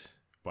offended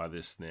by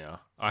this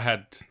now? I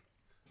had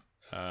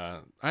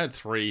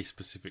three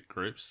specific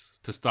groups.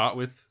 To start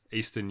with,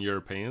 Eastern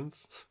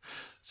Europeans.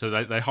 So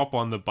they hop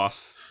on the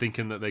bus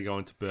thinking that they're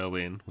going to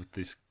Berlin with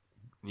this,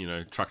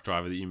 truck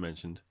driver that you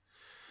mentioned.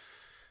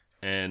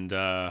 And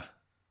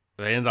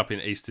they end up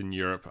in Eastern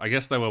Europe. I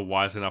guess they were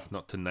wise enough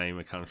not to name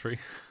a country.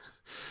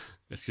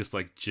 It's just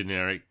like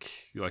generic,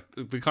 like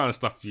the kind of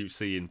stuff you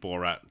see in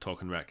Borat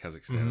talking about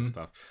Kazakhstan and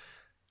stuff.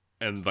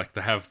 And like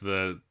they have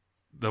the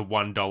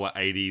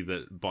 $1.80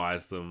 that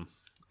buys them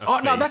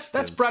no, that's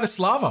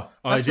Bratislava.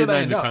 They did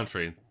name the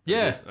country.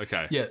 Yeah.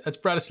 Okay. Yeah, that's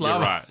Bratislava. You're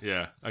right.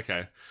 Yeah.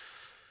 Okay.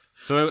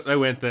 So they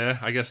went there.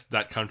 I guess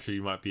that country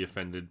might be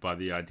offended by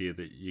the idea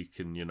that you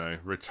can,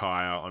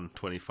 retire on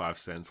 25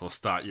 cents or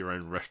start your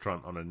own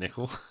restaurant on a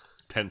nickel,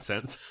 10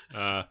 cents.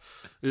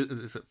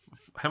 Is it,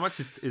 how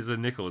much is a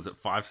nickel? Is it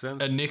 5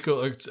 cents? A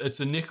nickel. It's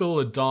a nickel,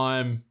 a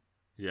dime.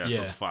 Yeah,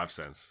 so it's 5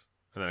 cents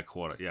and then a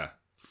quarter. Yeah.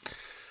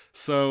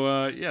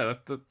 So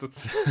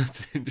that's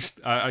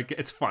interesting.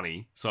 It's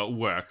funny, so it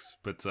works,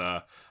 but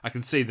I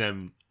can see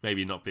them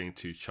maybe not being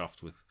too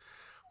chuffed with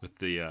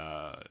the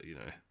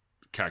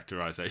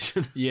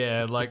characterization.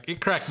 Yeah, like it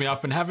cracked me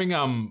up, and having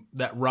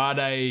that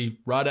Rade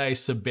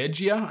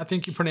Sabegia, I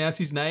think you pronounce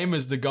his name,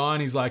 as the guy,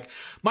 and he's like,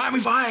 Miami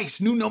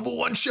Vice, new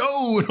 #1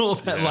 show, and all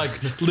that,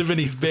 like living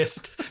his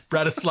best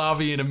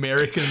Bratislavian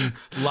American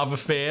love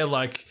affair.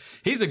 Like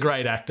he's a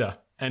great actor,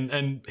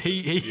 and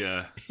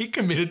he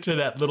committed to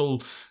that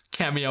little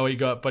cameo he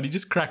got, but he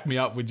just cracked me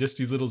up with just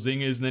his little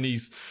zingers, and then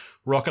he's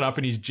rocking up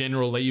in his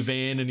General Lee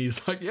van, and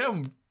he's like,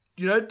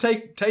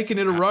 taking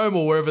it to Rome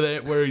or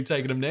where he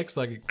taking him next.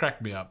 Like it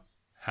cracked me up.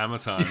 Hammer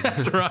time.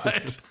 That's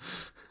right.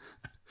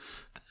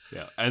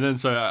 Yeah, and then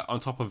so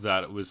on top of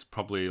that, it was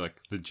probably like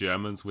the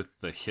Germans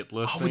with the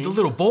Hitler scene. With the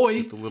little boy,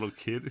 with the little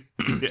kid.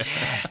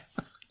 Yeah.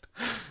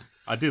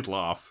 I did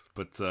laugh,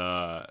 but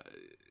I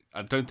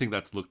don't think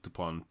that's looked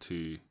upon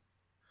too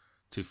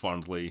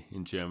fondly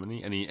in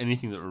Germany.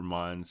 Anything that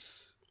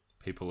reminds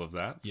people of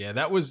that. Yeah,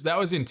 that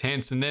was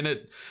intense, and then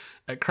it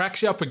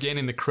cracks you up again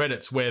in the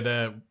credits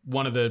where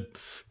one of the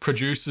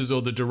producers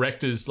or the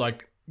directors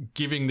like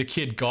giving the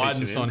kid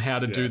guidance on how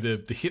to do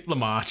the Hitler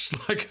March.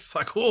 Like it's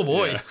like, oh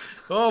boy.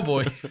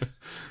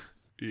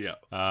 Yeah.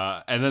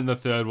 And then the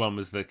third one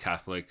was the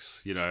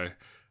Catholics, the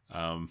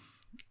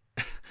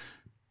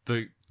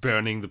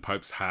burning the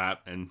Pope's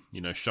hat and,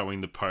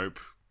 showing the Pope.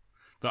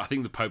 I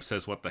think the Pope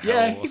says what the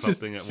hell or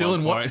something at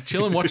one point.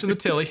 Chilling watching the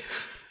telly.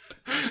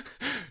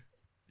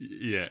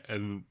 Yeah,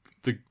 and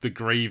the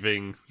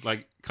grieving,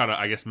 like kind of,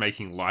 I guess,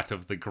 making light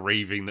of the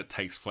grieving that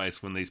takes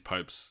place when these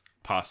popes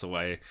pass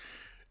away.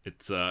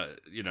 It's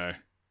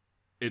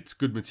it's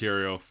good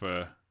material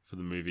for the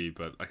movie,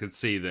 but I could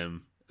see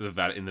them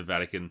in the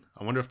Vatican.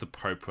 I wonder if the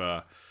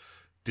Pope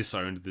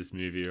disowned this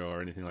movie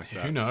or anything like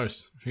that. Who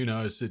knows?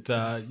 It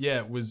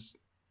it was.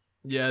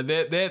 Yeah,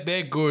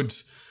 they're good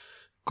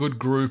good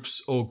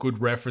groups or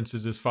good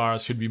references as far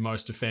as should be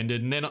most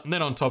offended. And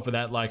then on top of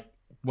that, like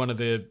one of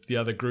the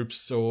other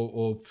groups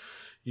or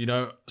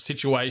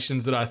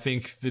situations that I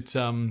think that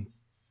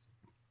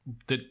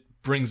that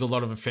brings a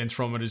lot of offense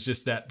from it is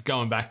just that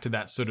going back to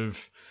that sort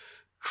of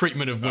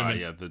treatment of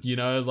women.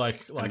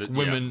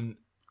 Women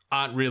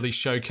aren't really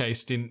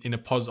showcased in a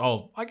positive.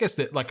 Oh, I guess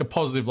that like a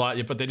positive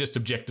light, but they're just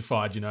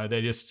objectified.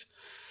 They're just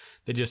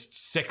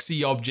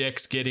sexy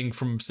objects getting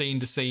from scene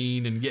to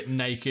scene and getting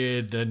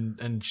naked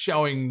and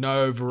showing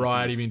no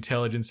variety of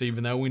intelligence,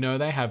 even though we know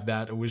they have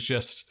that. It was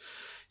just,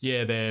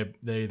 they're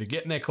either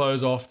getting their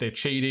clothes off, they're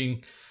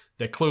cheating,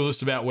 they're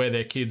clueless about where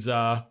their kids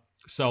are,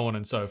 so on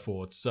and so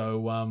forth.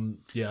 So,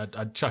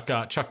 I'd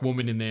chuck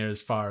women in there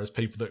as far as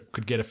people that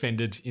could get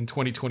offended in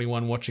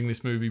 2021 watching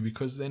this movie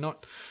because they're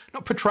not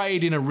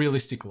portrayed in a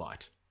realistic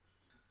light.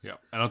 Yeah.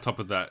 And on top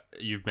of that,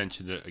 you've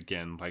mentioned it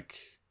again, like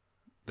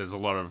there's a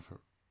lot of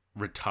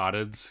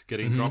retardeds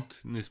getting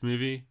dropped in this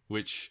movie,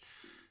 which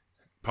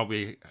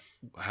probably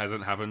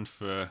hasn't happened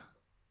for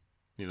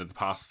the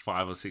past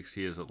 5 or 6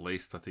 years at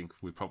least. I think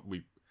we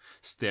probably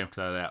stamped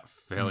that out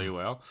fairly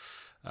well,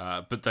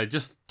 but they're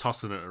just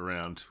tossing it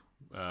around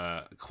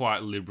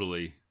quite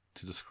liberally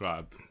to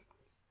describe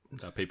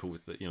people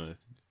with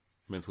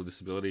mental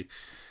disability,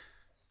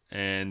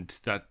 and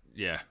that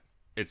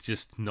it's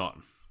just not.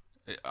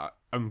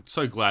 I'm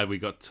so glad we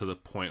got to the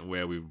point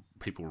where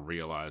people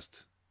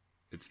realized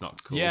it's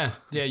not cool. Yeah.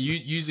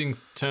 Using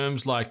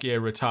terms like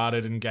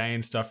retarded and gay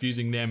and stuff,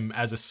 using them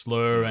as a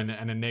slur and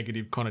a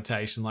negative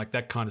connotation, like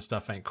that kind of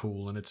stuff ain't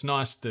cool. And it's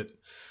nice that,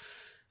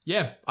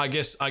 I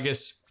guess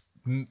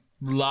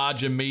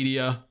larger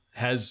media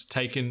has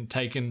taken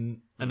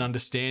an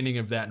understanding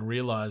of that and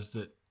realized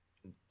that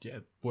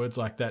words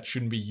like that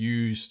shouldn't be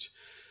used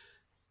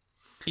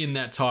in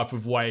that type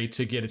of way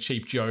to get a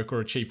cheap joke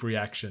or a cheap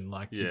reaction.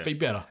 Like, be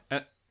better.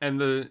 And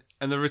the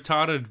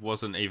retarded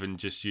wasn't even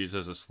just used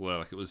as a slur;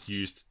 like it was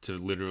used to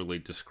literally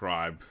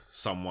describe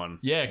someone.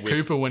 Yeah,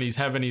 Cooper when he's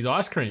having his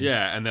ice cream.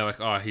 Yeah, and they're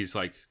like, "Oh, he's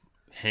like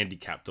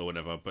handicapped or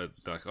whatever," but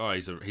they're like, "Oh,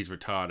 he's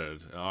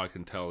retarded. Oh, I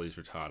can tell he's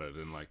retarded,"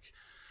 and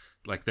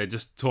like they're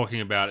just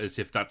talking about it as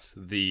if that's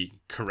the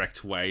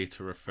correct way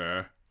to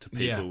refer to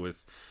people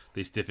with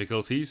these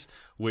difficulties.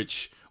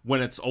 Which,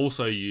 when it's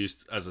also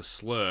used as a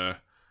slur,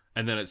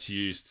 and then it's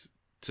used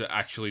to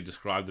actually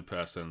describe the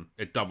person,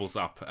 it doubles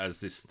up as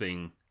this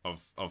thing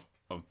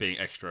of being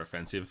extra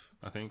offensive,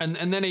 I think.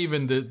 And then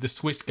even the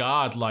Swiss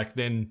guard, like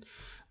then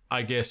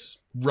I guess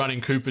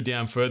running Cooper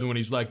down further when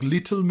he's like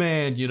little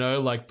man,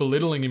 like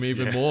belittling him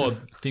even more,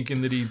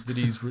 thinking that he's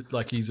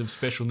like he's of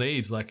special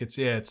needs. Like it's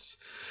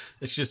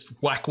just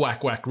whack,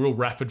 real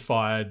rapid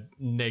fire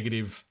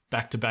negative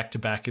back to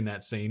back in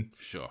that scene.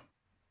 For sure.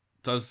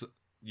 Does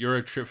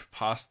Eurotrip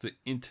pass the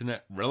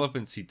internet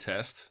relevancy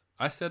test?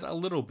 I said a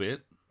little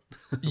bit.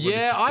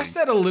 I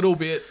said a little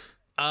bit.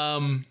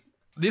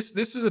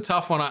 This was a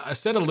tough one. I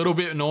said a little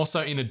bit and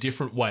also in a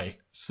different way.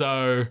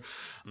 So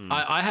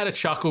I had a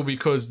chuckle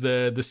because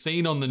the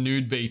scene on the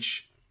nude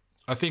beach,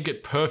 I think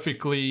it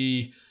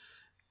perfectly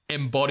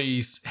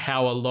embodies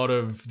how a lot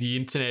of the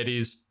internet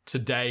is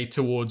today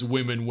towards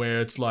women,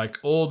 where it's like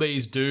all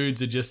these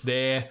dudes are just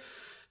there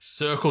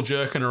circle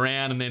jerking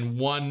around, and then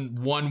one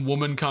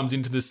woman comes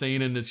into the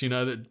scene and it's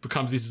that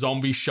becomes this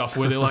zombie shuffle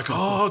where they're like,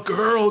 oh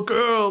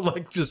girl,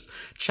 like just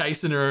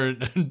chasing her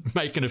and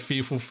making her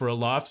fearful for her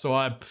life. So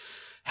I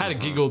had a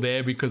giggle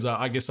there because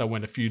I guess I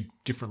went a few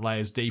different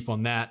layers deep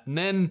on that. And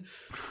then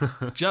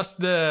just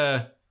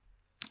the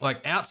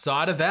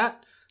outside of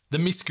that, the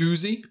Miss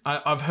Guzzi,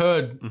 I've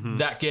heard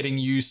that getting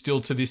used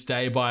still to this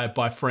day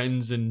by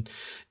friends and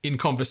in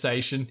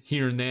conversation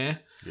here and there.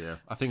 Yeah,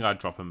 I think I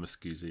drop a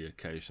Muscusi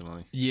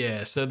occasionally.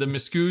 Yeah, so the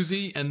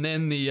Muscusi, and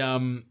then the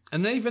and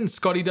even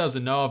Scotty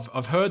doesn't know.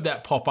 I've heard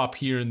that pop up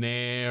here and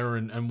there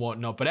and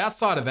whatnot. But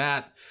outside of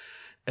that,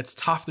 it's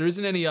tough. There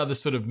isn't any other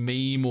sort of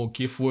meme or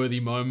GIF-worthy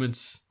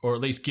moments, or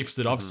at least GIFs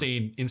that I've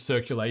seen in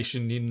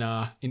circulation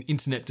in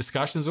internet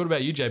discussions. What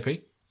about you,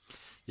 JP?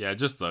 Yeah,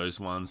 just those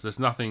ones. There's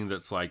nothing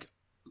that's like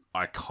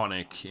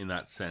iconic in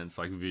that sense,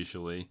 like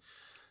visually.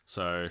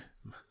 So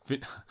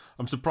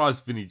I'm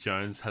surprised Vinnie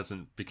Jones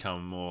hasn't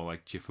become more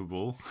like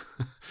GIFable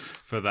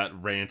for that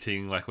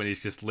ranting, like when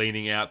he's just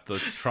leaning out the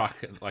truck,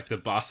 like the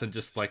bus, and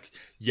just like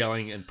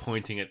yelling and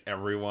pointing at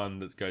everyone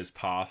that goes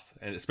past,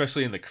 and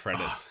especially in the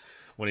credits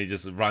when he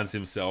just runs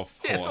himself.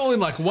 Yeah, it's all in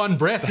like one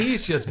breath.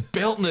 He's just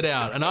belting it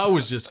out, and I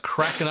was just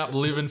cracking up,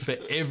 living for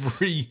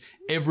every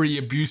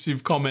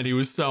abusive comment he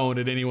was throwing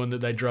at anyone that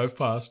they drove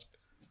past.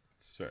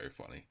 It's very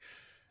funny,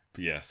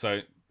 but yeah.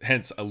 So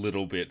hence a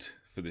little bit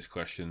for this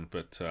question,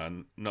 but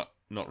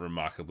not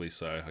remarkably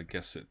so. I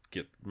guess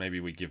maybe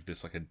we give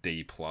this like a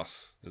D+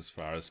 as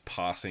far as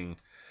passing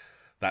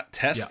that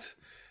test.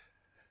 Yeah.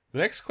 The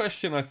next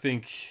question, I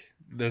think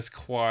there's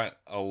quite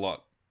a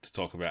lot to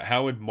talk about.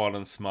 How would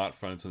modern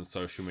smartphones and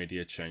social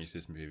media change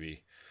this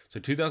movie? So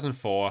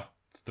 2004,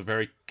 it's the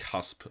very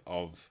cusp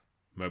of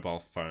mobile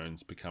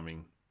phones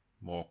becoming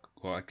more.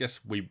 Well, I guess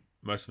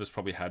most of us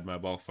probably had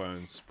mobile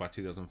phones by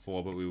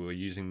 2004, but we were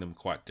using them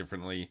quite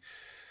differently.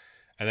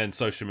 And then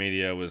social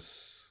media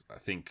was, I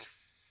think,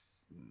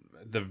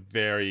 the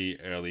very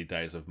early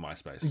days of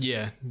MySpace.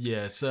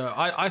 Yeah. So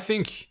I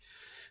think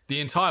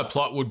the entire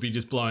plot would be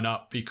just blown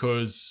up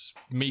because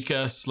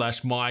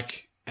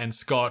Mika/Mike and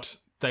Scott,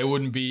 they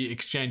wouldn't be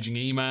exchanging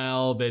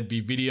email. There'd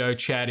be video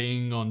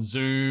chatting on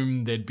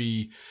Zoom. There'd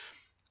be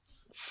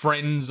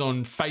friends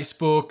on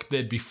Facebook.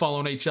 They'd be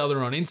following each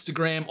other on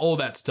Instagram, all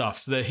that stuff.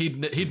 So that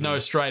he'd know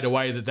straight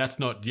away that that's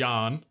not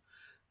Jan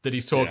that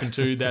he's talking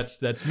to.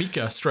 That's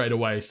Mika straight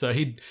away. So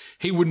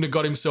he wouldn't have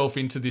got himself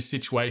into this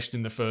situation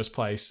in the first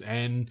place.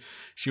 And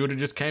she would have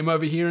just came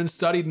over here and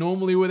studied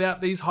normally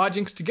without these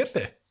hijinks to get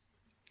there.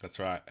 That's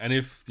right. And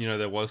if,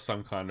 there was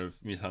some kind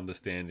of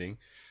misunderstanding,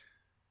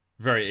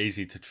 very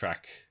easy to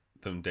track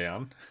them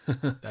down.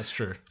 That's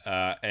true.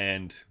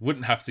 And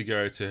wouldn't have to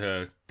go to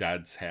her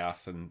dad's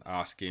house and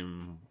ask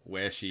him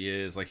where she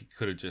is. Like, he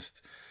could have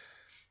just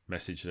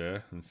messaged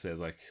her and said,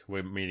 like,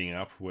 we're meeting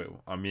up.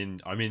 I'm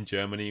in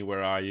Germany.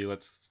 Where are you?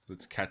 Let's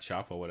catch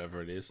up, or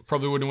whatever it is.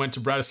 Probably wouldn't have went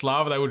to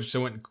Bratislava. They would have just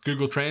went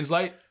Google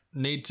Translate.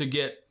 Need to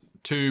get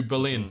to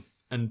Berlin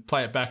and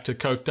play it back to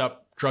coked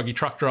up druggy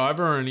truck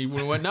driver. And he would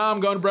have went, no,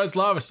 I'm going to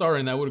Bratislava. Sorry.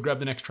 And they would have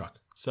grabbed the next truck.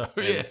 So,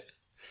 yeah.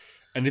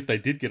 And if they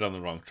did get on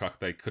the wrong truck,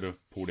 they could have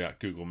pulled out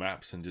Google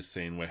Maps and just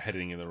seen we're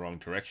heading in the wrong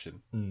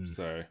direction.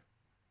 So,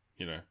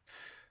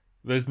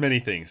 there's many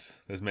things.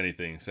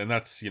 And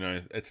that's,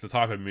 it's the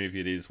type of movie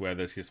it is where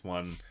there's just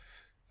one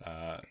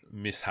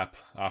mishap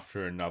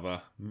after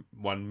another,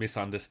 one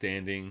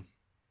misunderstanding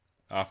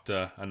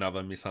after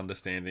another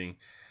misunderstanding.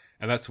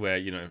 And that's where,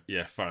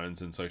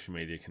 phones and social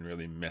media can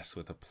really mess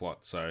with a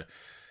plot. So,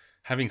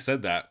 having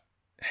said that,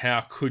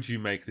 how could you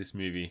make this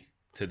movie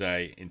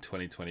today in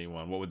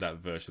 2021? What would that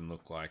version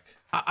look like?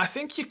 I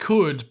think you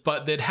could,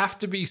 but there'd have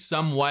to be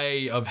some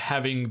way of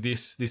having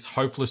this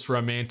hopeless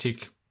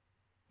romantic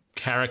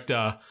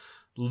character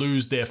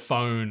lose their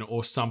phone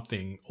or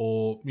something,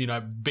 or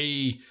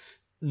be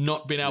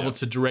not being able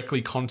to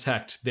directly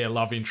contact their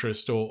love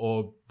interest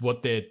or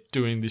what they're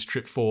doing this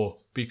trip for,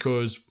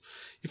 because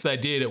if they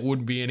did, it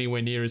wouldn't be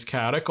anywhere near as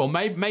chaotic. Or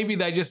maybe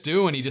they just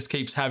do, and he just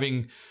keeps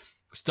having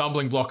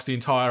stumbling blocks the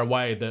entire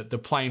way. The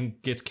plane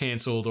gets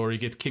cancelled, or he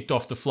gets kicked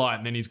off the flight,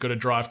 and then he's got to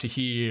drive to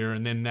here,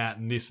 and then that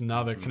and this and the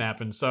other can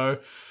happen. So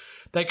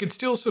they could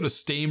still sort of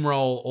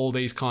steamroll all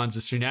these kinds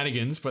of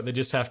shenanigans, but they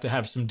just have to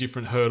have some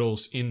different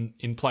hurdles in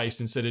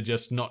place instead of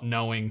just not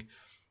knowing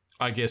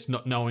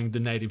the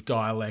native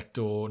dialect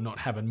or not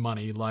having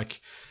money.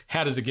 Like,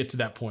 how does it get to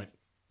that point?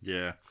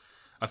 Yeah.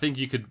 I think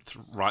you could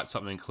write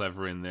something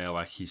clever in there,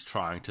 like he's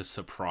trying to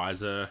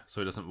surprise her,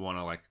 so he doesn't want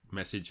to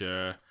message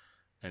her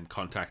and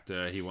contact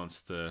her. He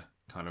wants to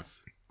kind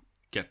of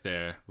get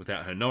there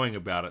without her knowing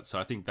about it. So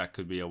I think that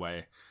could be a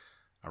way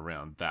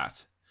around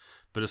that.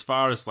 But as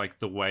far as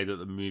the way that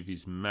the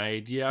movie's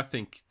made, I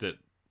think that,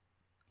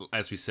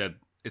 as we said,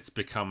 it's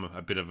become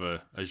a bit of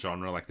a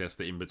genre. Like, there's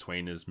the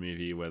In-Betweeners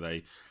movie where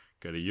they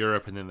go to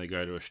Europe and then they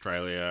go to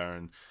Australia,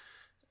 and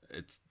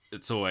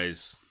it's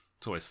always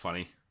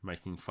funny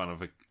making fun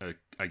of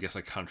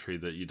a country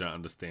that you don't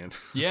understand.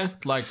 Yeah,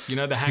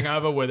 The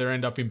Hangover, where they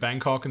end up in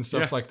Bangkok and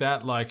stuff like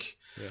that.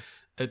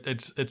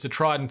 It's a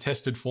tried and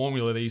tested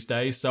formula these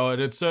days. So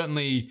it'd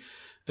certainly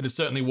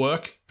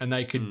work, and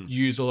they could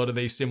use a lot of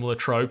these similar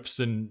tropes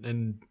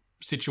and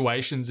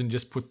situations and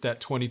just put that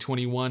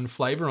 2021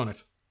 flavor on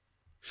it.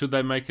 Should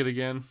they make it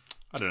again?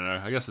 I don't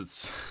know. I guess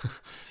it's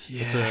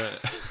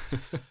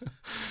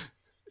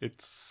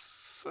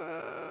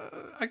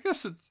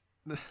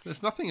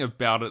there's nothing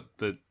about it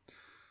that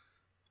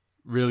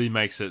really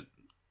makes it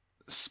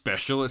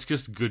special. It's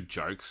just good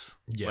jokes.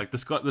 Yeah.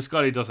 The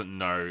Scotty doesn't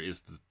know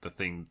is the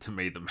thing to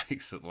me that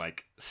makes it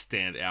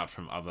stand out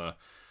from other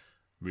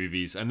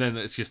movies. And then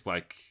it's just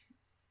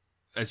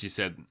as you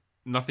said,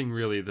 nothing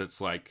really that's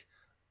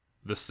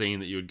the scene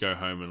that you would go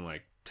home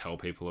and tell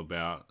people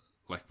about,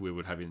 like we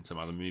would have in some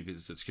other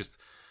movies. It's just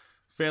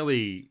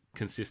fairly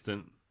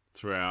consistent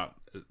throughout.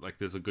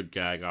 There's a good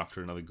gag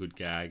after another good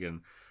gag, and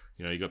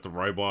you got the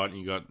robot, and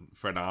you got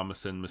Fred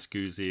Armisen,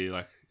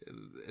 Muscusi.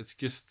 It's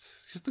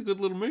just a good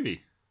little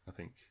movie, I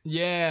think.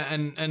 Yeah,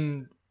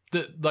 and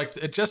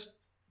it just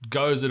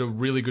goes at a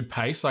really good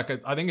pace. I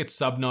think it's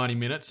sub 90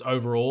 minutes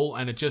overall,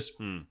 and it just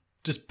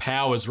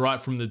powers right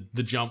from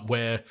the jump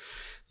where,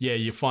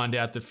 you find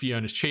out that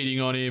Fiona's cheating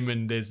on him,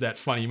 and there's that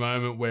funny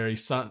moment where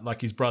his son,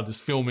 his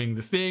brother's filming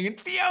the thing, and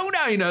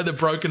Fiona, the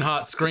broken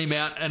heart scream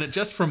out, and it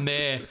just from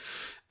there,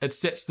 it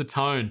sets the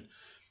tone.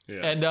 Yeah.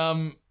 And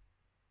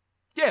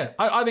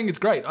I think it's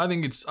great. I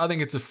think it's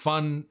a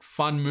fun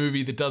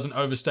movie that doesn't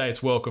overstay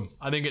its welcome.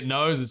 I think it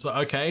knows it's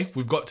okay,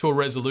 we've got to a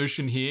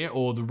resolution here,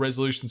 or the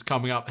resolution's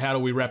coming up. How do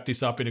we wrap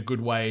this up in a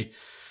good way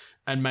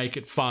and make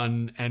it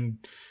fun, and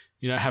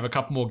have a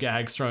couple more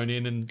gags thrown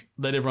in and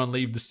let everyone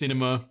leave the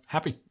cinema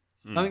happy?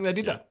 I think they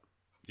did that.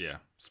 Yeah.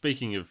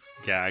 Speaking of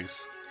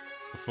gags,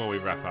 before we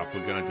wrap up,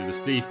 we're going to do the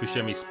Steve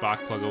Buscemi Spark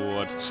Plug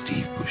Award.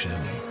 Steve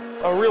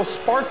Buscemi. A real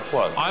spark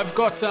plug. I've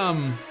got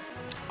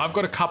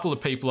a couple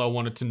of people I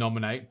wanted to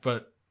nominate,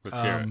 but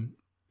let's hear it.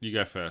 You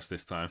go first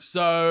this time.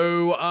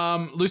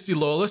 So, Lucy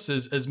Lawless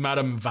as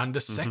Madame Van der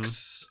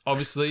Sex,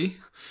 obviously.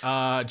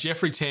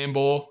 Jeffrey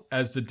Tambor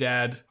as the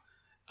dad.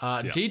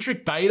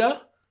 Diedrich Bader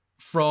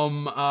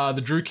from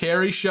the Drew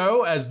Carey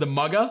show as the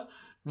mugger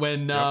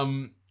when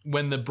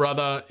the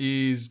brother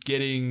is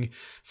getting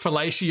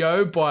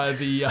fellatio by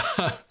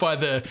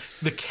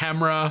the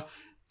camera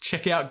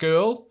checkout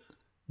girl,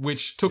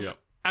 which took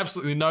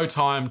absolutely no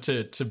time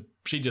to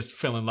she just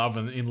fell in love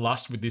and in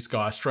lust with this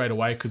guy straight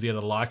away because he had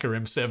a Leica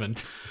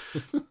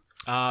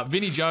M7.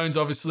 Vinnie Jones,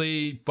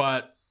 obviously,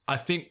 but I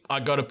think I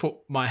got to put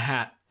my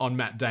hat on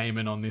Matt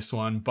Damon on this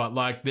one. But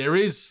like, there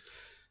is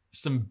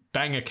some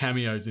banger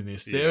cameos in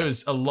this. There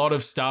is a lot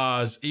of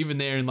stars, even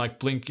there in like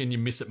blink and you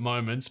miss it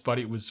moments, but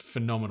it was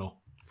phenomenal.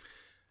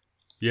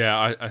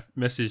 Yeah, I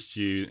messaged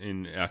you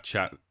in our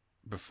chat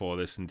before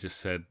this and just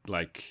said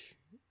like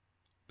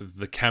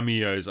the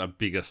cameos are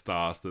bigger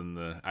stars than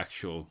the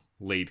actual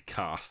lead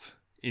cast,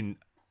 in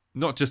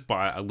not just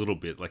by a little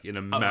bit, like in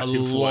a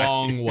massive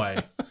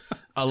way.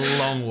 A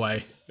long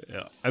way.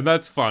 Yeah, and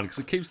that's fun because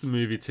it keeps the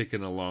movie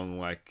ticking along.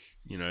 Like,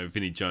 you know,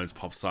 Vinnie Jones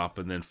pops up,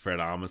 and then Fred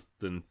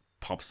Armisen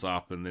pops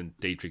up, and then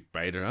Diedrich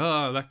Bader,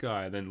 oh, that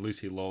guy, and then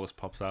Lucy Lawless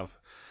pops up,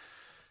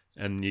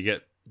 and you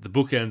get the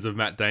bookends of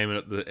Matt Damon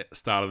at the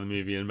start of the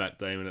movie and Matt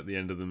Damon at the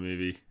end of the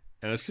movie,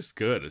 and it's just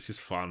good. It's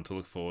just fun to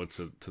look forward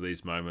to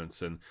these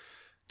moments. And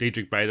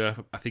Diedrich Bader,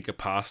 I think, a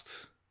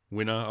past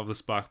winner of the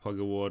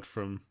Sparkplug Award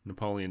from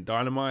Napoleon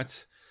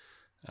Dynamite.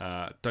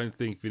 Don't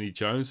think Vinnie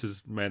Jones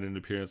has made an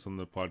appearance on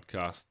the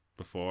podcast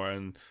before,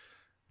 and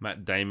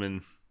Matt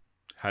Damon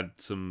had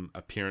some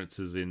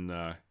appearances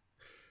in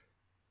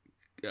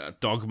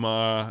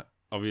Dogma,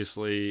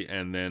 obviously,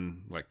 and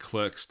then like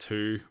Clerks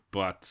 2,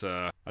 but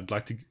I'd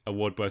like to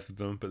award both of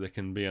them, but there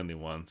can be only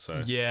one.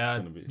 So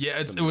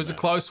it was a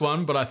close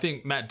one, but I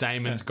think Matt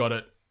Damon's got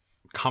it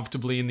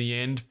comfortably in the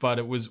end. But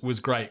it was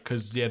great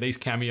because these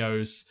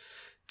cameos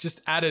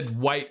just added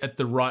weight at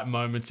the right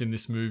moments in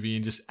this movie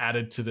and just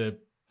added to the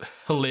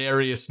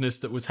hilariousness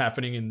that was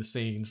happening in the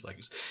scenes.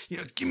 Like, you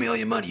know, give me all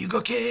your money, you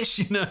got cash,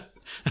 you know,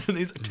 and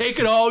he's like, take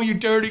it all, you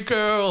dirty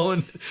girl,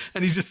 and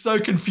he's just so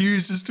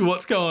confused as to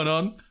what's going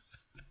on.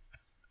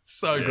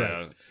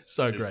 Great.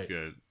 So great.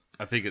 Good.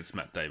 I think it's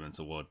Matt Damon's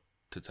award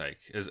to take.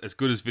 As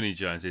good as Vinnie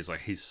Jones is,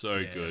 like, he's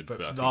so good,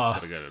 but I think it's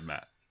got to go to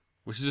Matt,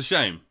 which is a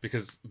shame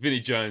because Vinnie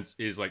Jones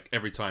is like,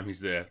 every time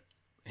he's there,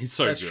 he's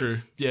so good. That's true.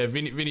 Yeah,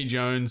 Vinnie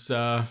Jones,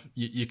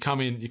 you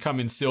come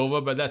in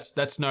silver, but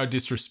that's no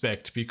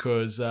disrespect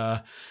because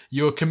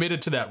you're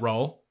committed to that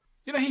role.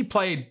 You know, he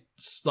played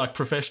like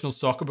professional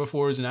soccer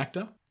before as an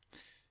actor.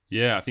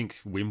 Yeah, I think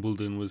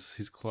Wimbledon was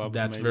his club.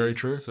 That's maybe. Very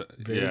true. So,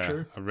 very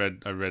true. I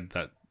read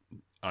that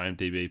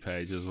IMDb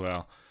page as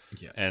well.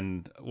 Yeah.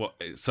 And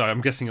so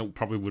I'm guessing it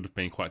probably would have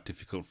been quite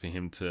difficult for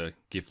him to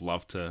give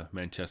love to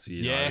Manchester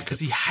United. Yeah, because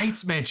he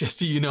hates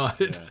Manchester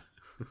United. Yeah.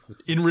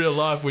 In real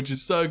life, which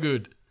is so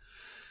good.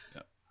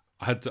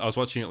 I was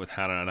watching it with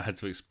Hannah, and I had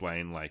to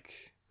explain, like,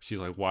 she's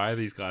like, why are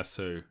these guys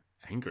so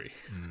angry?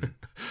 I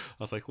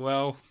was like,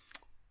 well,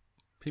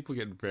 people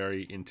get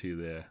very into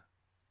their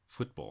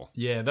football.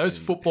 Yeah, those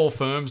football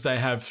firms they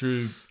have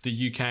through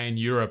the UK and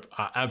Europe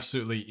are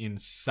absolutely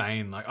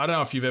insane. Like, I don't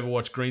know if you've ever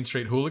watched Green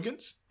Street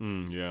Hooligans.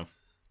 Yeah.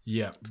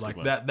 Yeah,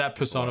 like that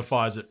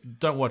personifies it.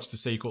 Don't watch the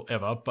sequel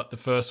ever, but the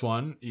first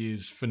one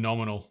is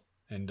phenomenal.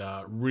 And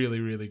really,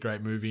 really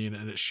great movie, and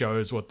it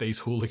shows what these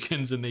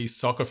hooligans and these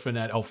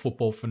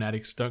football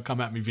fanatics, don't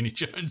come at me, Vinnie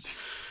Jones,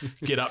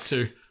 get up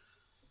to.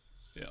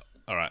 Yeah.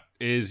 All right.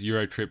 Is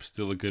Eurotrip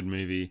still a good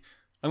movie?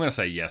 I'm going to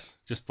say yes.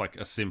 Just like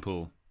a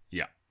simple,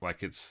 yeah.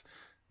 Like, it's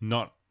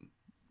not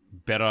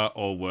better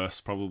or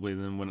worse probably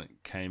than when it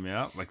came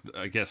out. Like,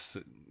 I guess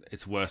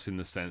it's worse in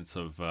the sense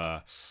of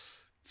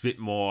it's a bit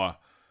more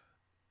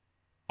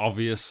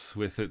obvious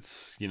with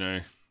its, you know,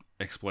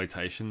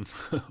 exploitation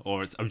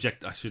or its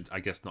I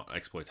guess not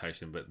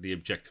exploitation, but the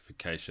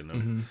objectification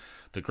of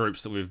the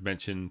groups that we've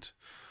mentioned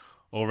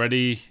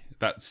already.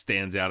 That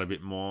stands out a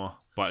bit more.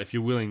 But if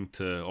you're willing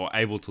to or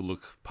able to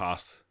look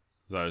past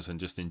those and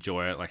just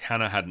enjoy it, like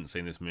Hannah hadn't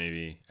seen this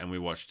movie and we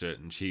watched it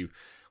and she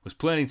was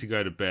planning to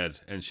go to bed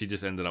and she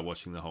just ended up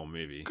watching the whole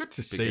movie. Good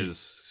to see.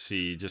 Because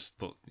she just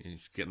thought, you know,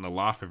 getting a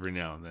laugh every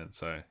now and then.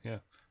 So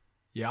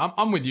yeah,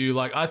 I'm with you.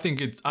 Like, I think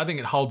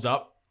it holds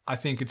up. I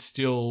think it's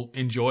still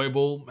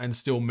enjoyable and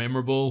still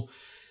memorable.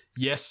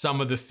 Yes, some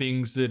of the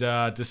things that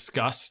are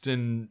discussed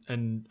and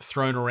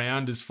thrown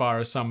around as far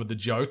as some of the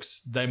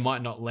jokes, they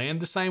might not land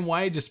the same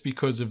way just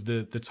because of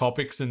the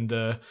topics and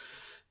the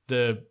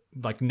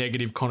like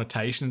negative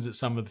connotations that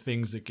some of the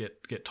things that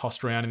get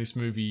tossed around in this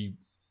movie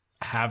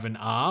have and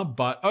are.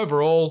 But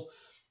overall,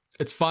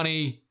 it's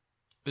funny.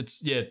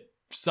 It's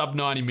sub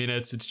 90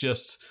 minutes. It's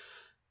just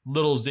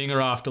little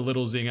zinger after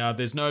little zinger.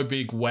 There's no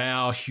big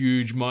wow,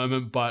 huge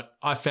moment, but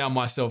I found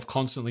myself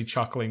constantly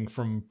chuckling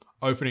from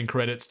opening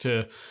credits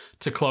to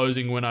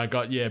closing when I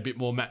got a bit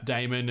more Matt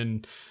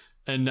Damon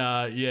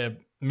and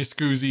Miss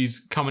Goozy's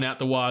coming out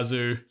the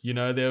wazoo. You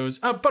know, there was,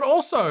 but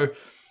also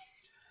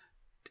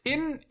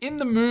in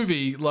the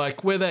movie,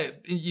 like where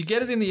you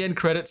get it in the end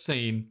credit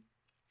scene,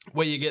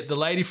 where you get the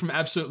lady from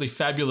Absolutely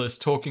Fabulous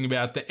talking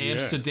about the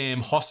Amsterdam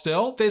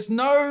hostel. There's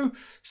no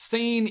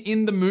scene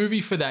in the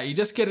movie for that. You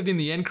just get it in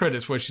the end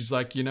credits where she's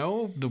like,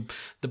 the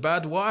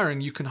bad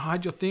wiring, you can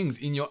hide your things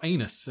in your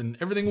anus and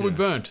everything will be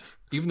burnt.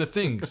 Even the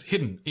things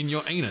hidden in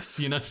your anus,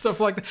 stuff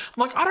like that.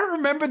 I'm like, I don't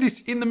remember this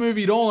in the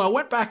movie at all. And I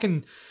went back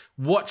and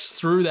watched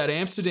through that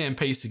Amsterdam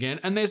piece again,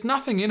 and there's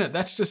nothing in it.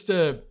 That's just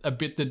a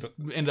bit that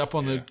ended up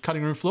on the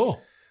cutting room floor.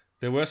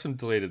 There were some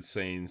deleted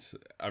scenes.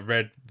 I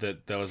read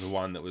that there was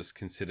one that was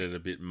considered a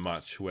bit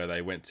much where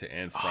they went to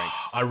Anne Frank's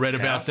I read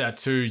about house. that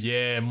too.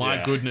 Yeah,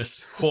 my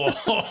goodness.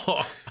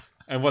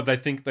 And what they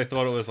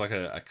thought it was like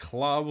a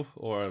club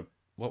or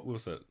what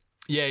was it?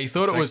 Yeah, he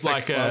thought it was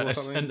like a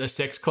a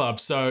sex club.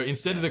 So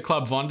instead of the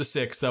Club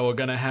Vondersex, they were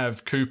going to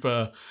have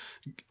Cooper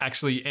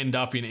actually end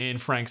up in Anne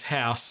Frank's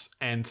house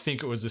and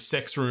think it was a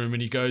sex room,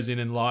 and he goes in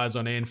and lies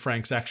on Anne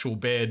Frank's actual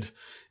bed.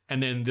 And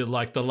then the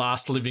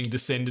last living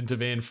descendant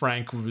of Anne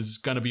Frank was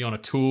going to be on a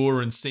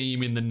tour and see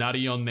him in the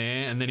nutty on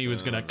there. And then he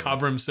was going to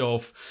cover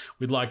himself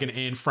with like an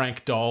Anne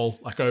Frank doll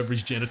like over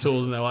his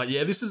genitals. And they're like,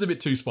 yeah, this is a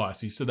bit too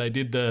spicy. So they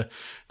did the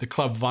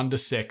Club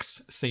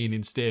Vondersex scene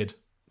instead,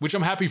 which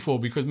I'm happy for,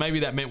 because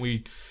maybe that meant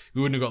we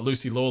wouldn't have got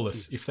Lucy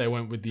Lawless if they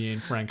went with the Anne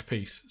Frank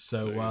piece.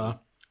 So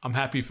I'm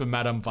happy for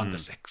Madame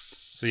Vondersex.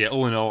 So yeah,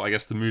 all in all, I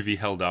guess the movie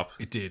held up.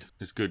 It did.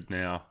 It's good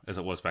now as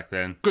it was back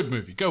then. Good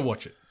movie. Go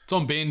watch it. It's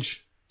on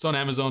Binge. It's on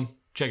Amazon.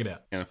 Check it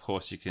out. And of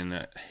course, you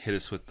can hit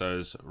us with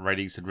those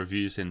ratings and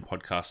reviews in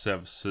podcast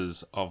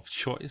services of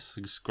choice.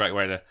 It's a great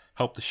way to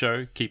help the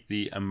show, keep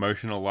the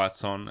emotional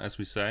lights on, as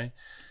we say.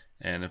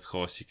 And of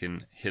course, you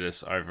can hit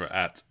us over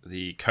at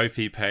the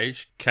Ko-fi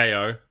page,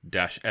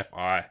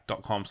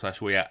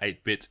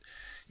 ko-fi.com/weare8bit.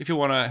 If you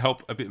want to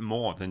help a bit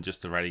more than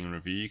just a rating and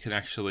review, you can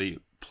actually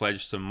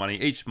pledge some money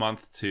each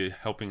month to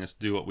helping us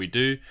do what we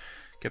do,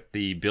 get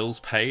the bills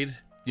paid.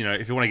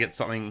 If you want to get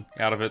something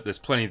out of it, there's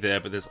plenty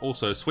there, but there's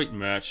also sweet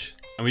merch.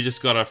 And we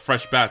just got a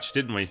fresh batch,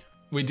 didn't we?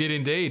 We did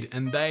indeed,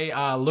 and they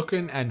are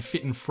looking and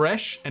fitting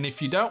fresh. And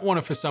if you don't want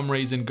to, for some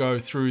reason, go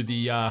through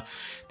the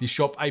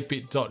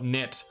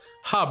shop8bit.net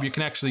hub, you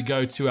can actually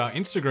go to our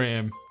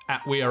Instagram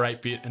at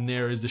weare8bit, and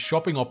there is the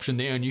shopping option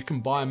there, and you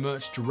can buy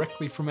merch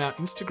directly from our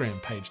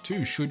Instagram page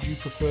too, should you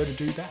prefer to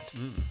do that.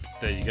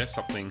 There you go,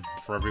 something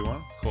for everyone,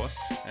 of course.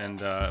 And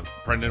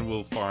Brendan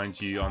will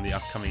find you on the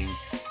upcoming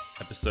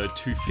episode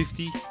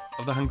 250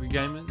 of The Hungry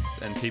Gamers,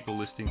 and people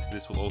listening to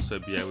this will also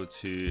be able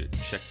to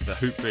check the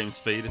Hoop Dreams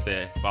feed if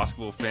they're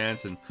basketball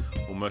fans, and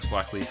will most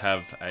likely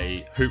have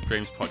a Hoop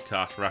Dreams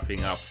podcast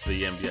wrapping up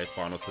the NBA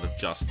finals that have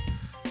just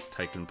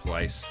taken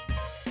place.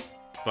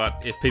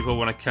 But if people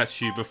want to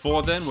catch you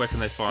before then, where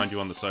can they find you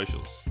on the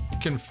socials? You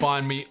can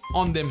find me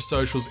on them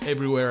socials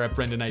everywhere at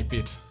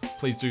Brendan8bit.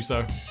 Please do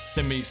so.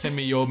 Send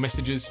me your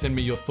messages, send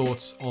me your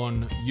thoughts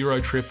on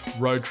Eurotrip,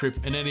 Road Trip,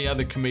 and any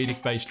other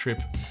comedic-based trip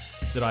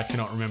that I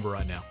cannot remember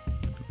right now.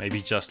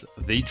 Maybe just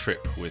The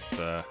Trip with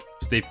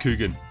Steve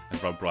Coogan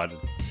and Rob Brydon.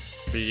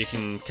 But you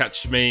can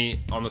catch me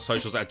on the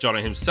socials at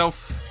Jono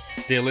himself.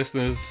 Dear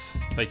listeners,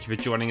 thank you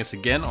for joining us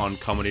again on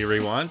Comedy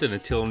Rewind, and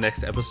until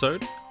next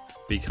episode,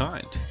 be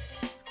kind.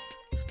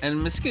 And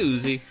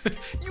Miscusi.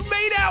 You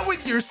made out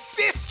with your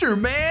sister,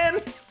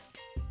 man!